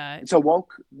 Yeah, it's a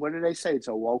woke. What do they say? It's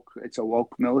a woke. It's a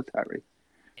woke military.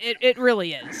 it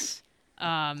really is.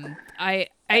 I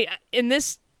in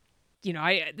this,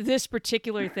 this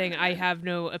particular thing, I have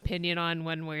no opinion on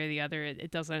one way or the other.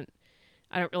 It doesn't.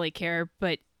 I don't really care,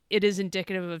 but it is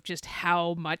indicative of just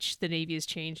how much the Navy has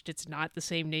changed. It's not the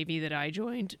same Navy that I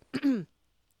joined.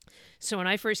 So when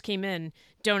I first came in,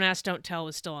 Don't Ask, Don't Tell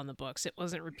was still on the books. It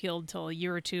wasn't repealed till a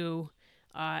year or two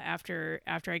after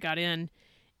I got in,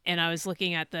 and I was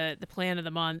looking at the plan of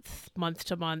the month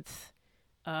to month,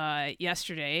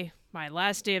 yesterday, my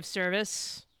last day of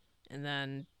service, and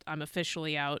then I'm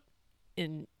officially out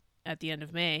in at the end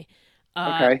of May.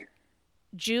 Uh, Okay.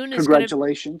 June is gonna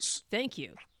Congratulations. Thank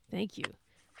you, thank you.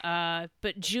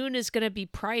 But June is gonna be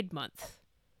Pride Month,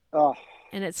 Oh,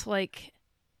 and it's like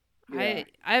yeah.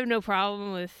 I have no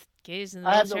problem with gays in the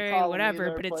I have no military, problem whatever,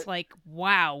 either, but it's but like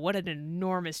wow, what an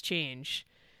enormous change.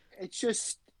 it's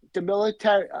just the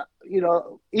military.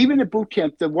 Even at boot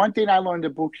camp, the one thing I learned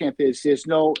at boot camp is there's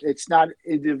no. It's not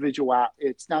individual.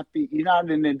 It's not the. You're not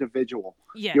an individual.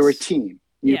 You're a Yes, team.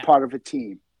 You're yeah, part of a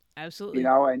team. absolutely.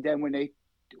 And then when they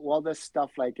all this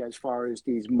stuff like as far as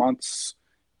these months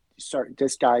start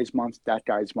this guy's month, that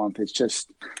guy's month, it's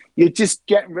just you're just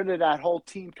getting rid of that whole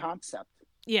team concept,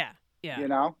 Yeah, yeah. you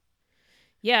know?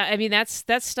 Yeah, I mean that's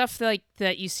stuff like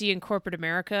that you see in corporate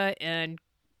America, and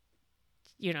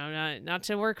not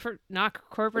to work for not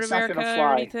corporate It's not America gonna or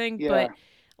fly. anything, Yeah. but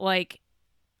like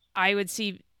I would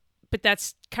see, but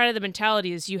that's kind of the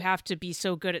mentality is you have to be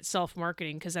so good at self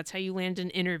marketing because that's how you land an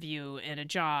interview and a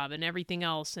job and everything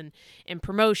else and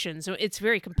promotion. So it's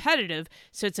very competitive.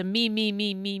 So it's a me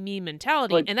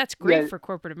mentality, But and that's great yeah, for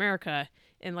corporate America.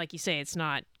 And like you say, it's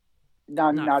not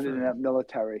not in for the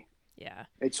military. yeah.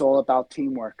 It's all about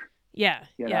teamwork, Yeah,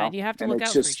 yeah, and you have to and look it's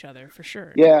out for just each other for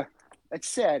sure. yeah, it's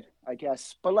sad, I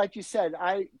guess. But like you said,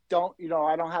 I don't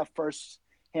have first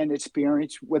hand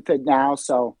experience with it now,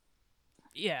 so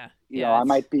Yeah, yeah, I it's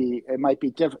might be, it might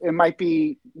be different. It might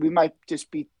be, we might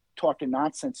just be talking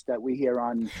nonsense that we hear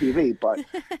on TV. But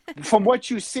from what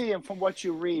you see and from what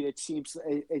you read, it seems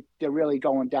they're really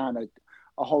going down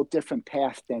a whole different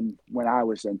path than when I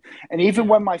was in. And even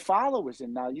yeah. when my father was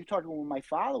in, now you're talking when my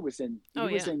father was in, Oh he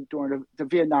was yeah, in during the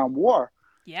Vietnam War.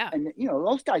 yeah. And,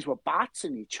 those guys were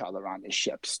boxing each other on the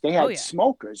ships. They Oh had yeah,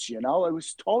 smokers, it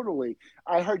was totally,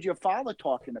 I heard your father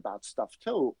talking about stuff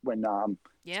too, when,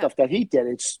 yeah, stuff that he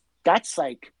did. That's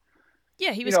like,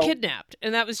 yeah. He you was know, kidnapped,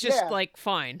 and that was just yeah, like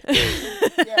fine.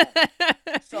 yeah.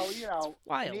 So, It's and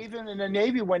wild. even in the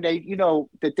Navy, when they,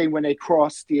 the thing when they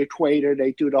cross the equator,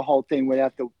 they do the whole thing where they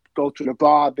have to go through the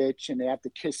garbage and they have to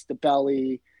kiss the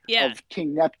belly Yeah, of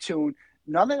King Neptune.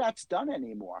 None of that's done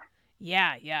anymore.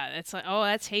 yeah, yeah. It's like, oh,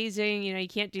 that's hazing. You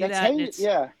can't do That's that. And hate. it's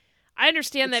Yeah, I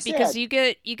understand it's that because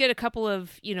sad. you get a couple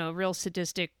of real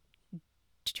sadistic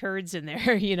turds in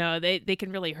there. They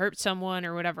can really hurt someone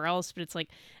or whatever else. But it's like,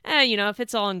 if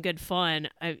it's all in good fun,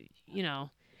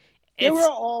 There were it's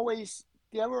always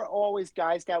there were always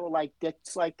guys that were like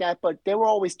dicks like that, but they were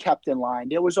always kept in line.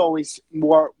 There was always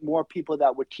more people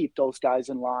that would keep those guys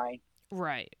in line.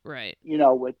 right, right.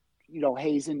 With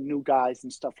hazing new guys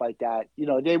and stuff like that.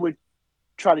 They would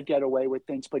try to get away with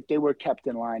things, but they were kept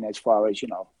in line as far as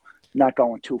not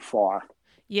going too far.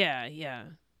 Yeah, yeah.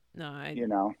 No, I You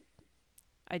know,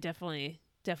 I definitely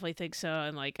think so.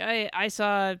 And like I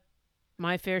saw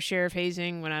my fair share of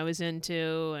hazing when I was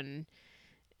into, and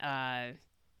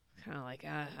kind of like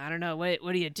I don't know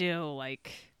what do you do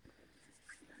like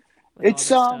with all it's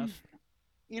this stuff.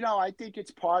 I think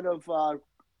it's part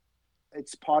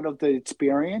of the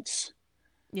experience.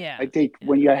 Yeah, I think yeah,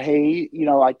 when you're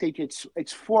I think it's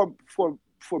for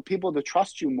people to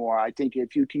trust you more. I think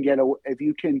if you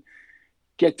can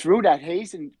get through that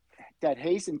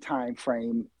hazing time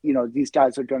frame, these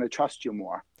guys are going to trust you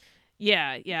more.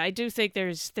 yeah, yeah. I do think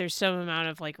there's some amount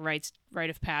of like rite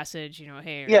of passage.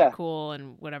 Hey, are you Yeah, cool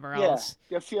and whatever yeah, else.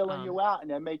 they're feeling Um, you out,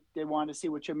 and they want to see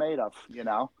what you're made of.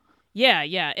 yeah,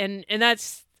 yeah, and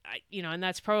that's and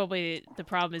that's probably the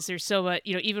problem is there's so much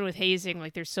even with hazing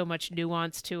like there's so much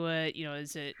nuance to it.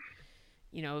 Is it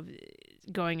you know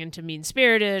going into mean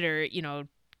spirited or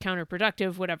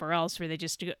counterproductive, whatever else, where they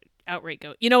just outright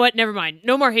go, you know what, never mind,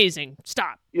 no more hazing,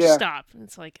 stop, just Yeah, stop. And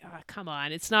it's like, come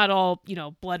on, it's not all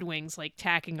blood wings like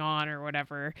tacking on or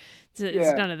whatever. It's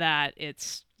yeah, none of that.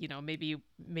 It's maybe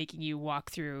making you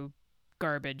walk through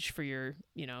garbage for your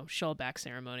shellback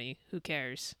ceremony. Who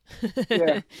cares?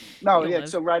 yeah. No, You'll yeah,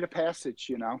 it's live. a rite of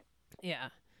passage, Yeah.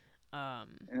 um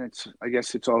and I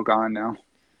guess it's all gone now.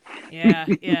 yeah,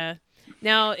 yeah.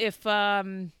 Now if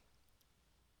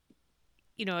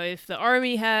the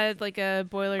army had like a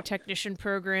boiler technician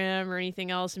program or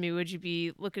anything else, I mean, would you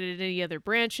be looking at any other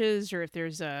branches, or if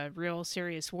there's a real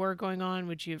serious war going on,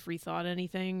 would you have rethought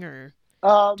anything, or?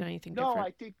 Done anything No, different?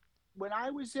 I think when I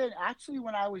was in,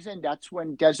 that's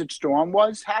when Desert Storm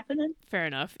was happening. Fair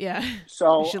enough. Yeah. You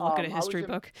So should look at a I was history in,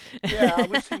 book. yeah,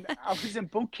 I was in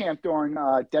boot camp during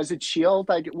Desert Shield.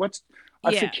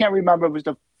 Yeah. can't remember. It was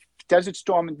the Desert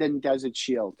Storm and then Desert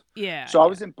Shield. Yeah. So I Yeah.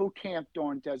 was in boot camp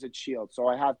during Desert Shield. So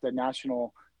I have the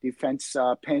National Defense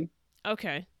pin,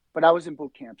 Okay. but I was in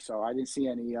boot camp, so I didn't see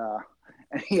any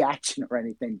any action or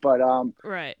anything. But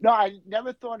Right. no, I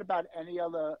never thought about any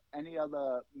other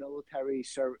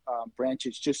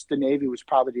branches. Just the Navy was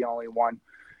probably the only one.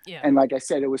 Yeah. And like I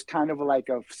said, it was kind of like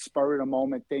a spur of the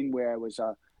moment thing where it was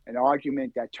an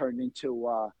argument that turned into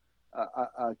a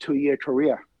 2 year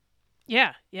career.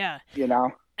 Yeah. Yeah. You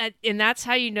know? And that's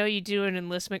how you know you do an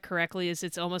enlistment correctly is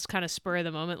it's almost kind of spur of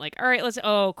the moment like all right let's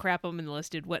oh crap I'm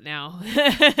enlisted what now.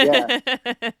 Yeah,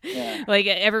 yeah, Like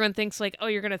everyone thinks like oh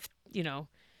you're gonna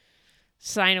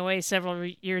sign away several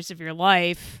years of your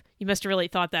life you must have really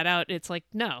thought that out. It's like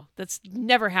no that's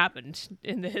never happened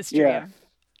in the history yeah,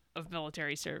 of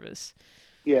military service.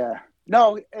 yeah.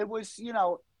 No, it was.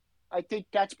 I think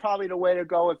that's probably the way to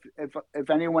go. If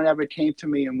anyone ever came to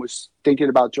me and was thinking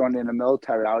about joining the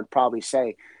military, I would probably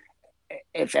say,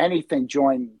 if anything,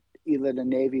 join either the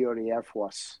Navy or the Air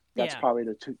Force. That's Yeah. probably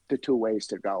the two ways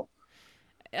to go.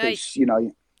 I Because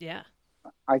yeah.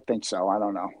 I think so. I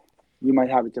don't know. You might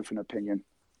have a different opinion.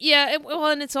 Yeah, well,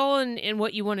 and it's all in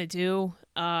what you want to do.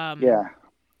 Yeah,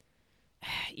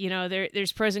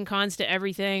 There's pros and cons to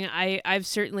everything. I've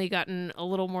certainly gotten a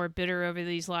little more bitter over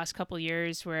these last couple of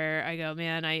years where I go,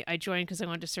 man, I joined because I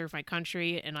wanted to serve my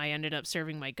country, and I ended up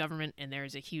serving my government, and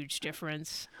there's a huge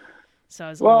difference. So I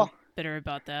was a little well, bitter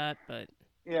about that, but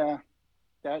yeah,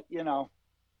 that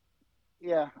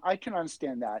yeah, I can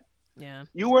understand that. yeah,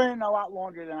 You were in a lot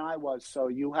longer than I was, so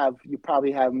you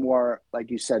probably have more, like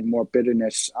you said, more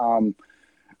bitterness.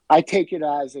 I take it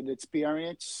as an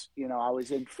experience. I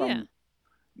was in yeah, from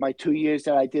my 2 years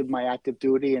that I did my active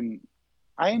duty, and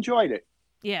I enjoyed it.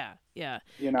 yeah, yeah,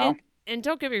 You and know, and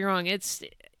don't get me wrong, it's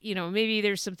maybe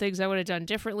there's some things I would have done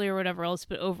differently or whatever else,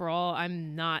 but overall,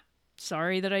 I'm not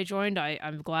sorry that I joined.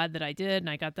 I'm glad that I did and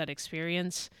I got that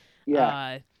experience. yeah.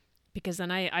 Uh, because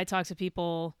then I talk to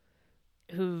people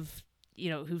who've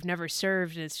never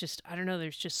served and it's just I don't know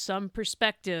there's just some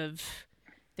perspective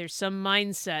there's some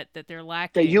mindset that they're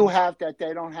That you lacking. have that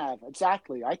they don't have.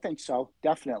 Exactly. I think so.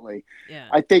 Definitely. Yeah.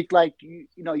 I think like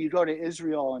you go to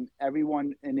Israel and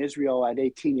everyone in Israel at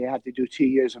 18 you have to do 2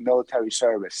 years of military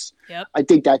service. Yep. I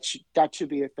think that should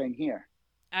be a thing here.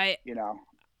 I You know.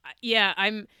 yeah,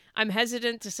 I'm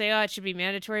hesitant to say oh it should be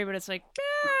mandatory, but it's like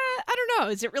I don't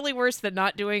know. Is it really worse than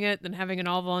not doing it than having an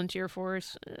all volunteer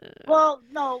force? Well,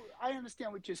 no, I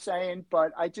understand what you're saying,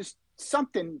 but I just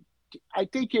something. I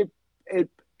think it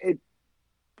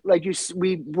like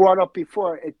we brought up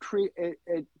before. It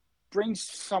brings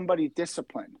somebody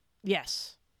disciplined.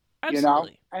 Yes. You know,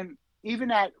 Absolutely. and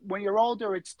even at when you're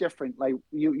older, it's different. Like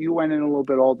you went in a little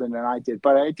bit older than I did,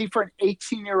 but I think for an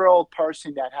 18-year-old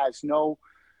person that has no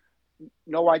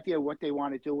idea what they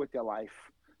want to do with their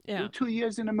life, do Yeah. 2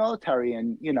 years in the military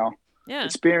and Yeah.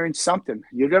 experience something.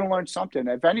 You're going to learn something.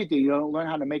 If anything, you're going to learn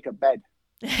how to make a bed,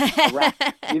 a rack.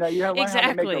 You're going to learn how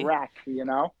to make a Exactly. rack.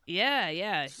 Yeah,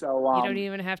 yeah. So You don't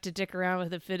even have to dick around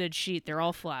with a fitted sheet. They're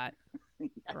all flat.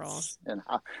 They're all yes, and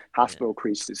yeah. hospital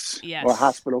creases or Yes.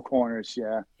 hospital corners.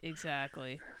 Yeah.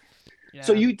 Exactly.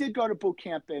 So Yeah. you did go to boot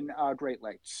camp in Great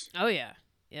Lakes. Oh yeah.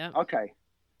 Yep. Okay.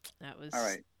 That All was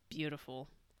right. beautiful.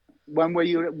 When were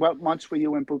you? What months were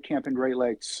you in boot camp in Great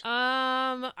Lakes?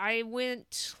 I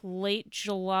went late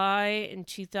July in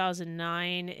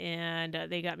 2009 and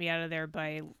they got me out of there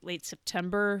by late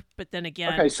September, but then Okay,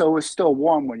 again, so it was still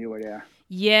warm when you were there.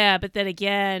 yeah, but then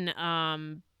again,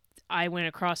 I went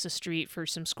across the street for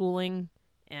some schooling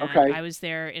and Okay, I was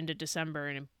there into December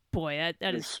and boy,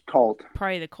 that is it's cold.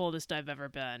 probably the coldest I've ever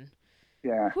been.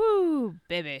 Yeah. Whoo,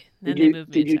 baby. Did Then they you? moved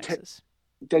me Did to you take? Texas.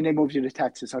 Then they moved you to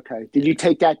Texas. Okay. Did Yeah. you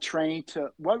take that train to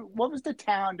what was the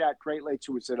town that Great Lakes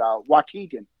was it?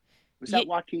 Waukegan. Was that Ye-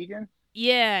 Waukegan?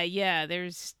 Yeah, yeah.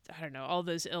 There's I don't know all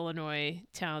those Illinois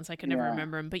towns. I can never Yeah.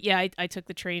 remember them, but yeah, I took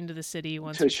the train to the city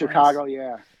once To or twice. Chicago.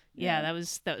 Yeah. Yeah, Yeah.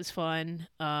 that was fun.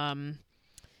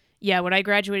 Yeah, when I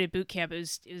graduated boot camp, it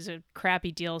was a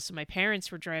crappy deal. So my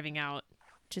parents were driving out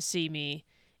to see me,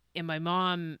 and my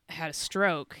mom had a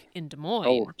stroke in Des Oh,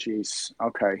 Moines. jeez.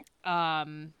 Okay.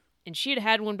 And she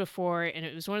had one before, and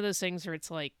it was one of those things where it's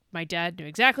like my dad knew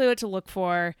exactly what to look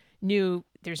for, knew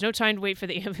there's no time to wait for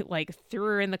the ambulance, like threw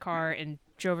her in the car and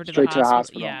drove her to the Straight to the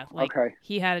hospital. hospital. Yeah, like Okay.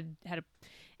 he had a,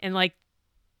 and like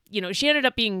she ended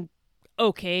up being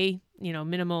okay,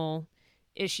 minimal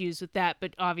issues with that,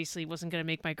 but obviously wasn't going to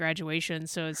make my graduation.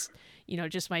 So it's,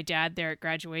 just my dad there at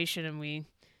graduation, and we,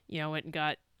 went and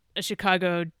got a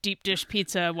Chicago deep dish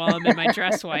pizza while I'm in my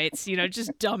dress whites,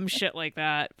 just dumb shit like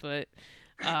that. But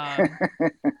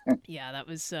yeah, that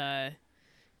was, man,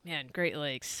 Great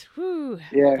Lakes. Whew,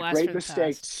 Yeah, blast great from the past.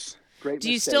 mistakes. Great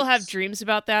Do you still have mistakes. dreams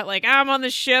about that? Like, I'm on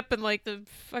the ship and like the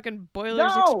fucking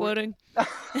boiler's No, exploding?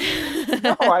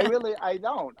 no, I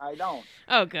don't. I don't.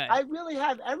 Oh, good. I really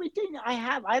have everything I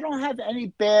have. I don't have any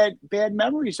bad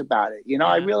memories about it.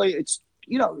 I Yeah. really,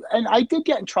 and I did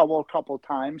get in trouble a couple of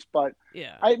times, but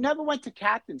Yeah. I never went to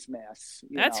captain's mass.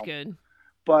 That's good.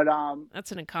 But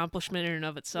That's an accomplishment in and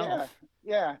of yeah, itself.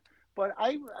 yeah. But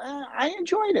I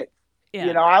enjoyed it.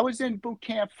 Yeah. I was in boot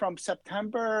camp from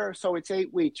September, so it's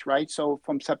 8 weeks, right? So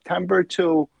from September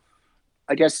to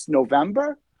I guess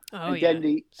November, Oh, and yeah. then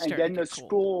the and Starting then to the get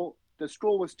cold.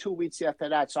 school was 2 weeks after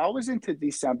that. So I was into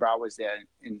December. I was there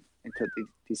into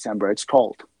December. It's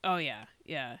cold. Oh, yeah.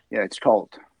 Yeah. Yeah, it's cold.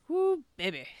 Whoo,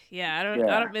 baby. Yeah, I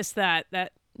Yeah, don't miss that.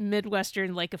 That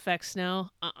Midwestern lake effect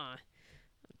snow.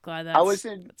 Glad I was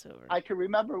in. that's over. I can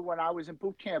remember when I was in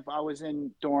boot camp. I was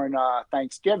in during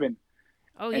Thanksgiving,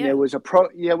 Oh, and yeah. there was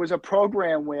a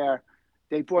program where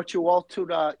they brought you all to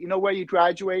the where you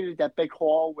graduated, that big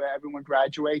hall where everyone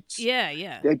graduates. Yeah,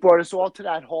 yeah. They brought us all to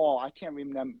that hall. I can't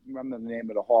remember the name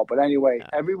of the hall, but anyway,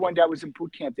 everyone that was in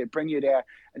boot camp, they bring you there,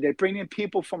 and they bring in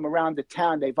people from around the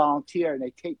town. They volunteer, and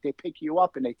they pick you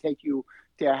up, and they take you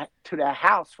to their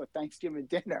house for Thanksgiving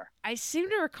dinner. I seem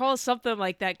to recall something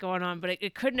like that going on, but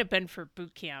it couldn't have been for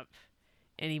boot camp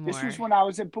This was anymore. when I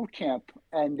was in boot camp,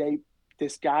 and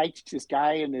this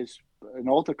guy and an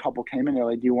older couple came in. They're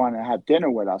like, "Do you want to have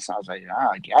dinner with us?" I was like,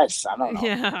 "I guess. I don't know."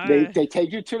 Yeah. They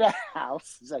take you to the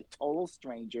house. It's like total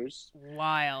strangers.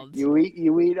 Wild. You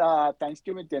eat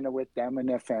Thanksgiving dinner with them and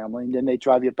their family, and then they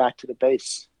drive you back to the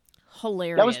base. That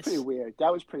was pretty Hilarious. weird.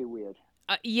 That was pretty weird.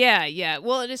 Yeah, yeah.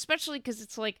 Well, and especially because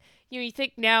it's like, you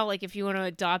think now, like, if you want to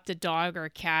adopt a dog or a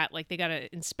cat, like, they got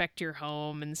to inspect your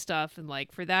home and stuff. And,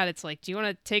 like, for that, it's like, do you want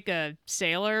to take a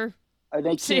sailor, An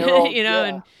 18-year-old, and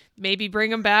yeah, maybe bring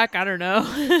him back? I don't know.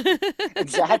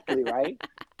 exactly, right?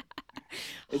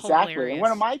 Exactly. And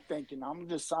what am Hilarious. I thinking?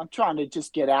 I'm trying to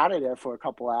just get out of there for a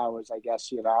couple hours, I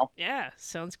guess. Yeah,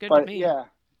 sounds good to But me. yeah,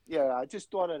 I just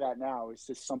thought of that now. It's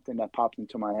just something that popped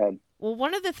into my head. Well,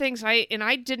 one of the things I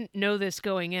didn't know this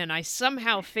going in, I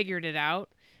somehow figured it out.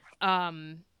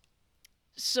 Um,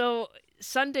 so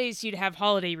Sundays you'd have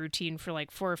holiday routine for like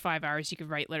 4 or 5 hours. You could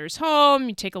write letters home,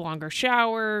 you take a longer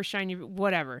shower, shine your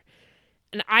whatever.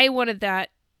 And I wanted that,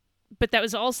 but that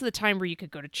was also the time where you could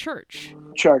go to church.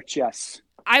 Church, yes.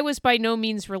 I was by no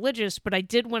means religious, but I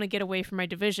did want to get away from my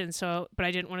division, but I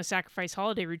didn't want to sacrifice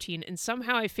holiday routine. And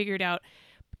somehow I figured out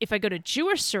if I go to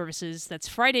Jewish services, that's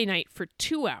Friday night for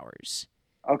 2 hours.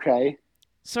 Okay.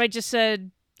 So I just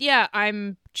said, yeah,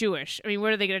 I'm Jewish. I mean,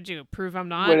 what are they going to do? Prove I'm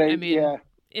not? Would I I, mean, yeah,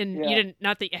 and you yeah. didn't,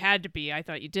 not that you had to be, I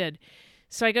thought you did.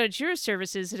 So I go to Jewish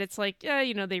services, and it's like, yeah,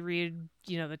 they read,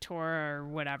 the Torah or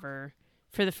whatever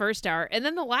for the first hour. And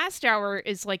then the last hour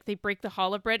is like they break the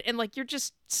challah bread, and like you're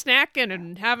just snacking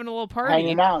and having a little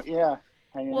Hanging party. out, yeah.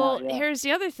 Hanging out, Well, yeah. here's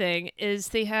the other thing is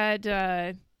they had,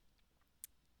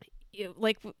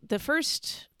 like the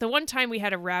one time we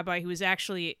had a rabbi who was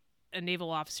actually a naval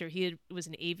officer. Was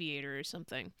an aviator or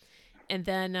something. And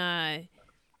then,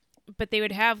 but they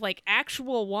would have like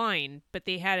actual wine, but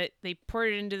they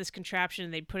poured it into this contraption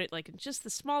and they'd put it like in just the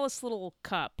smallest little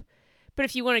cup. But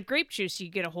if you wanted grape juice, you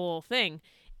get a whole thing.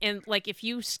 And like if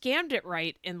you scammed it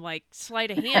right and like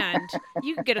sleight of hand,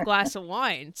 you could get a glass of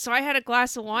wine. So I had a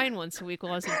glass of wine once a week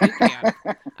while I was in boot camp.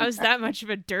 I was that much of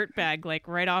a dirtbag, like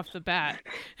right off the bat.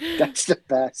 That's the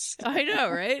best. I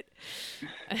know, right?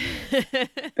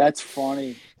 That's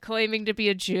funny. Claiming to be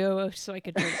a Jew so I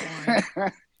could drink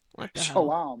wine. What the hell?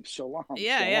 Shalom, shalom,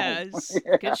 Yeah, yeah.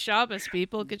 shalom. Good Shabbos,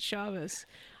 people. Good Shabbos.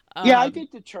 Yeah, I did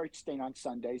the church thing on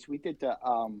Sundays. We did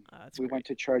That's we went great.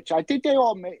 to church. I think they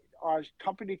all made our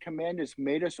company commanders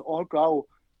made us all go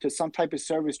to some type of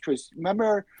service. Because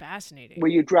remember Fascinating.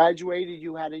 when you graduated,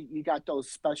 you got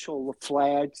those special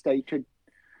flags that you could,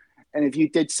 and if you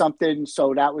did something,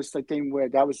 so that was the thing where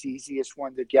that was the easiest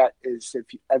one to get is if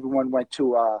everyone went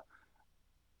to a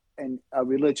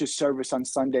religious service on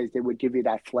Sundays, they would give you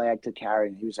that flag to carry.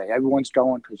 And he was like, everyone's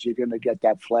going because you're going to get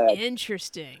that flag.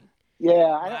 Interesting. Yeah,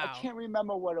 I Wow. can't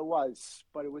remember what it was,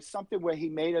 but it was something where he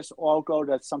made us all go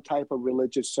to some type of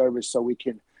religious service so we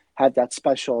can have that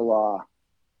special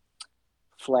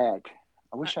flag.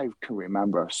 I wish I could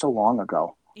remember. So long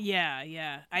ago, Yeah,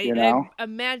 yeah. you I know?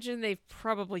 imagine they've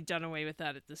probably done away with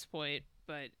that at this point,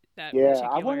 but that Yeah,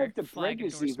 I wonder particular if the flag brig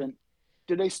is endorsement. even.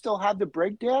 do they still have the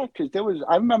brig there? Because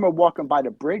I remember walking by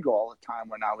the brig all the time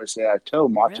when I was there too,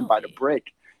 marching by the Really? brig.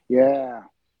 Yeah.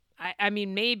 I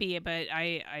mean maybe, but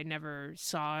I never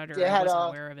saw it or They I had wasn't a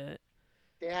aware of it.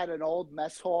 they had an old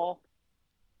mess hall,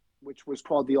 which was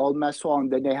called the old mess hall,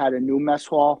 and then they had a new mess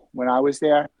hall when I was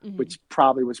there, Hmm. which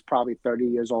probably 30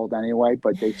 years old anyway,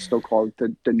 but they still called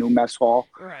it the new mess hall.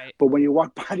 Right. But when you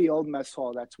walk by the old mess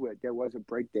hall, that's where there was a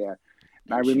break there.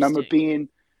 And Interesting.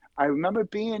 I remember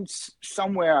being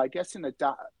somewhere, I guess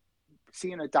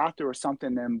seeing a doctor or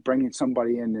something, and bringing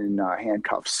somebody in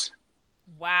handcuffs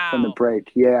from the Wow.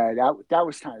 break. Yeah, that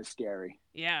was kind of scary.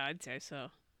 Yeah, I'd say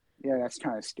so. Yeah, that's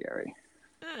kind of scary.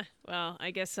 Well,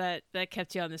 I guess that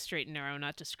kept you on the straight and narrow,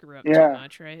 not to screw up too Yeah,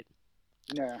 much, right?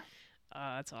 yeah.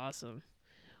 That's awesome.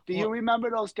 Do you Well, remember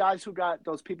those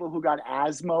people who got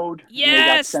asthmoed and they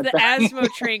got yes, sent the back?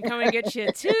 ASMO train coming to get you.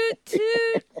 Toot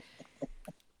toot.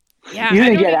 Yeah, You I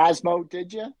didn't don't. get asthmoed,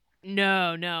 did you?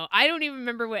 No, no, I don't even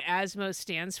remember what ASMO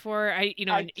stands for. I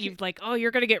And can't, you've like, oh, you're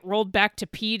gonna get rolled back to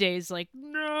P days. Like,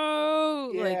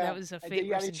 no, like that yeah, was a and then fate you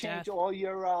got worse to than change death. all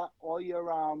your all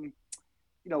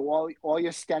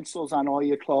your stencils on all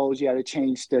your clothes. You had to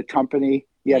change the company.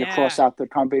 You had to Yeah, cross out the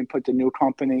company and put the new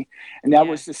company. And that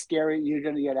yeah, was the scary. You're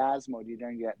gonna get asthma. You're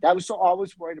gonna get that was so I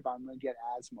was worried about. I'm gonna get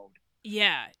asthma.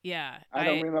 yeah, yeah. I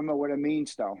don't remember what it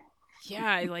means though.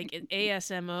 I like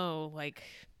ASMO. Like,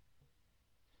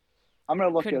 I'm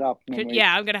gonna look it couldn't, up when could, we.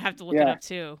 yeah, I'm gonna have to look it Yeah, up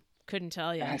too. Couldn't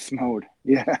tell you. asthma.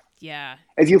 Yeah. Yeah,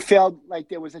 If you failed, like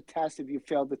there was a test. If you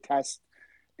failed the test,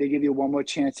 they give you one more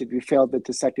chance. If you failed it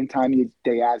the second time,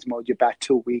 they asthma you back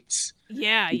 2 weeks.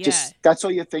 yeah, You yeah, just that's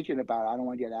all you're thinking about. I don't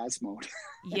want to get asthma.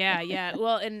 yeah.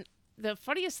 Well, and the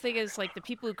funniest thing is like the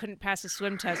people who couldn't pass a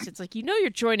swim test. It's like you're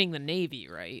joining the Navy,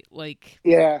 right? Like,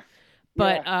 Yeah,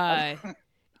 but yeah.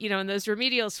 in those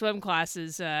remedial swim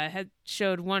classes had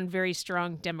showed one very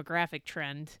strong demographic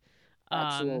trend. Um,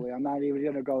 Absolutely. I'm not even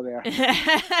gonna go there.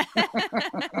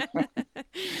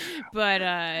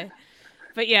 but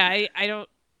but yeah, I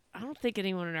don't think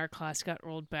anyone in our class got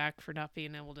rolled back for not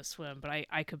being able to swim, but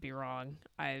I could be wrong.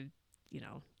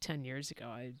 10 years ago,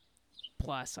 I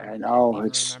I don't know. even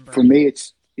It's remember. for me.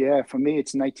 It's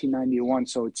 1991.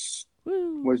 So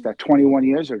what is Woo. that? 21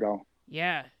 years ago,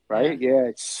 Yeah, right? yeah. Yeah.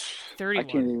 It's I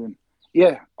can't 31. even.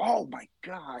 Yeah. Oh my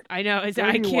God. I know. I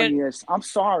 31 can't. years. I'm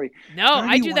sorry. No,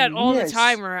 I do 31 that all the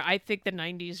time years. where I think the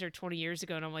 90s are 20 years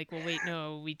ago and I'm like, "Well, wait,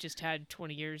 no, we just had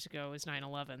 20 years ago was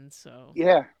 9/11." So,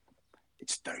 Yeah.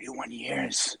 It's 31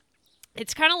 years.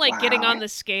 it's kind of like getting Wow. on the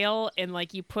scale and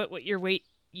like you put what your weight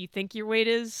you think your weight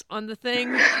is on the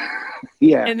thing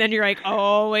Yeah. and then you're like,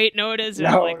 "Oh, wait, no it isn't."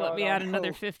 No. Like, let No. me No. add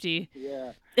another No. 50.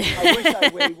 Yeah. I wish I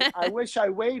weighed. I wish I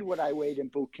weighed what I weighed in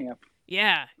boot camp.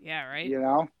 Yeah, yeah, right? You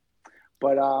know.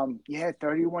 But yeah,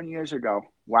 31 years ago.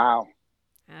 Wow.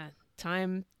 Ah,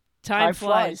 time Time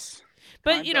flies. flies.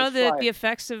 But Time does the fly.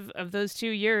 effects of those 2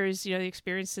 years, the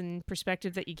experience and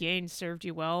perspective that you gained served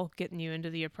you well, getting you into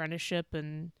the apprenticeship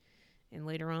and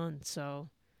later on. So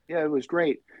Yeah, it was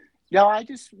great. Now, I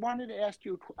just wanted to ask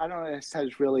you. I don't know if this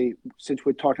has really, since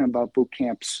we're talking about boot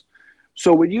camps.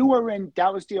 So when you were in,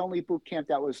 that was the only boot camp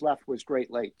that was left was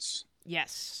Great Lakes.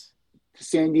 yes,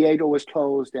 San Diego was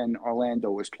closed and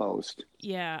Orlando was closed.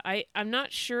 yeah. I'm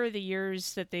not sure the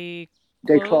years that they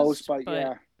They closed, closed, but but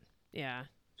yeah. yeah.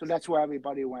 So that's where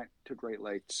everybody went to Great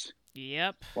Lakes.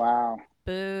 Yep. Wow.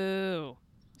 Boo.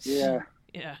 Yeah.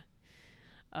 Yeah.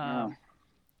 Oh, Um.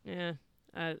 Yeah.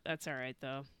 That's all right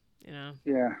though. You know.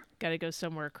 yeah. Got to go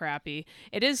somewhere crappy.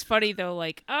 It is funny though,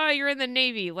 like, oh, you're in the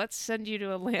Navy. Let's send you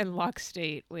to a landlocked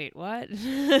state. Wait, what?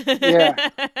 Yeah.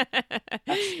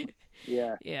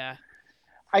 Yeah. Yeah.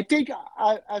 I think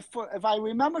if I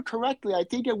remember correctly, I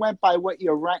think it went by what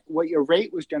your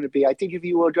rate was going to be. I think if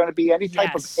you were going to be any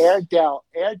type of Yes.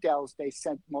 Airedales, they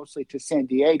sent mostly to San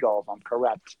Diego, if I'm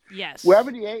correct. Yes.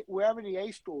 Wherever the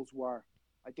A schools were,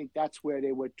 I think that's where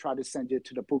they would try to send you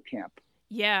to the boot camp.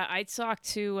 Yeah, I talked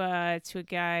to a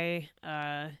guy,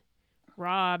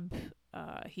 Rob.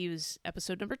 He was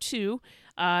episode number 2.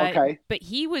 Okay. But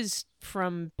he was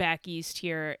from back east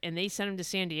here, and they sent him to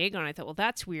San Diego. And I thought, well,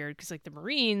 that's weird because like the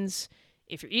Marines,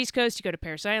 if you're East Coast, you go to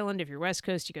Paris Island. If you're West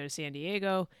Coast, you go to San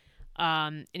Diego.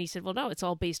 And he said, well, no, it's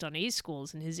all based on A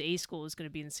schools, and his A school is going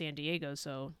to be in San Diego,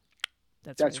 so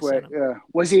that's where they That's sent where. him.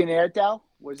 Was he an Airedale?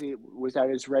 Was that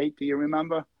his rate? Do you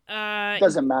remember?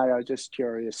 Doesn't matter. I'm just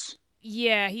curious.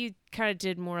 Yeah, he kind of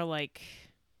did more like,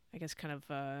 I guess, kind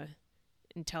of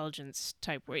intelligence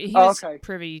type way. He Oh, was okay.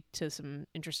 privy to some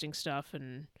interesting stuff,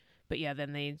 but yeah,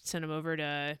 then they sent him over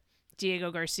to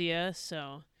Diego Garcia,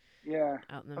 so Yeah.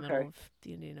 out in the middle Okay. of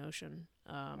the Indian Ocean.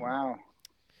 Wow.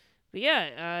 But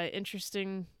yeah,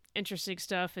 interesting interesting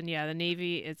stuff. And yeah, the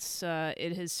Navy,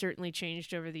 it has certainly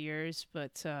changed over the years,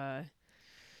 but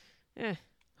eh,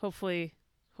 hopefully,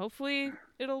 hopefully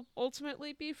it'll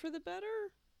ultimately be for the better.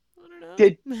 I don't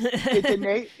Did did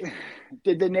know. the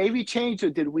did the Navy change or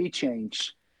did we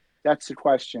change? That's the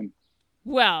question.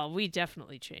 Well, we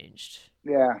definitely changed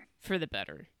Yeah, for the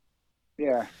better.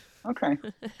 yeah. Okay.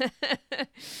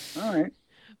 All right.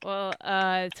 Well,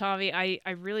 Tommy, I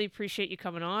really appreciate you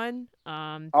coming on.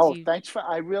 Do Oh, you, thanks for.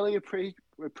 I really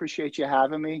appreciate you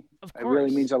having me. of It really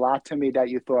course. means a lot to me that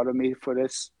you thought of me for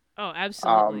this. Oh, Um,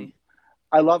 absolutely.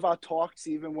 I love our talks,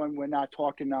 even when we're not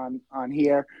talking on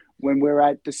here. When we're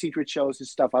at the secret shows and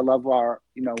stuff, I love our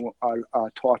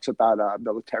our talks about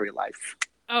military life.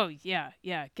 Oh yeah,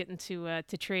 yeah. Getting to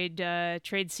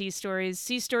trade sea stories.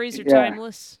 Sea stories are Yeah.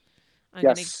 timeless. I'm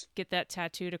gonna Yes. get that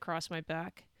tattooed across my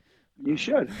back. You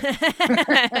should.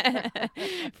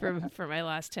 For my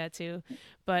last tattoo.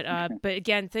 But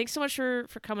again, thanks so much for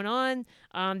coming on.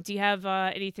 Do you have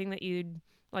anything that you'd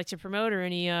like to promote or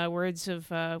any words of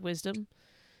wisdom?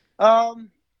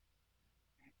 Um.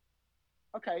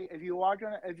 Okay. If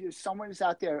you someone is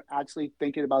out there actually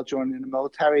thinking about joining the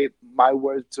military, my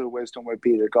words of wisdom would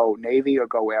be to go Navy or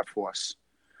go Air Force.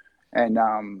 And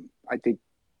I think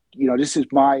this is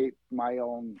my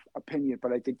own opinion,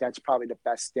 but I think that's probably the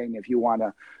best thing if you want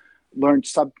to learn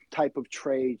some type of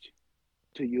trade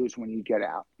to use when you get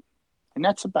out. And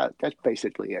that's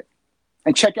basically it.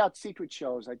 And check out secret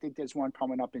shows. I think there's one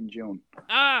coming up in June.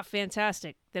 Ah,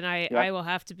 fantastic. Then Yep, I will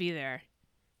have to be there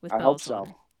with I hope bells so.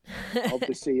 on. I hope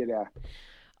to see you there.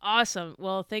 Awesome.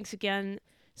 Well, thanks again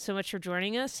so much for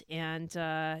joining us. And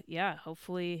yeah,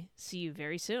 hopefully see you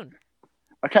very soon.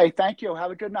 Okay, thank you.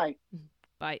 Have a good night.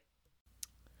 Bye.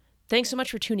 Thanks so much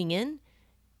for tuning in.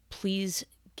 Please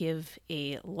give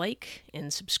a like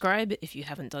and subscribe if you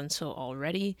haven't done so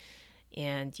already.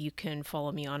 And you can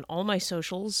follow me on all my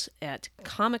socials at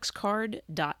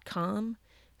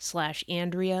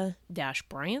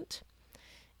comicscard.com/Andrea-Bryant.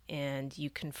 And you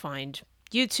can find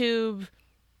YouTube,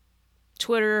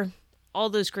 Twitter, all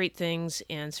those great things.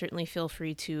 And certainly feel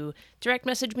free to direct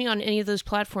message me on any of those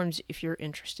platforms if you're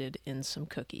interested in some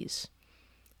cookies.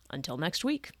 Until next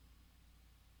week.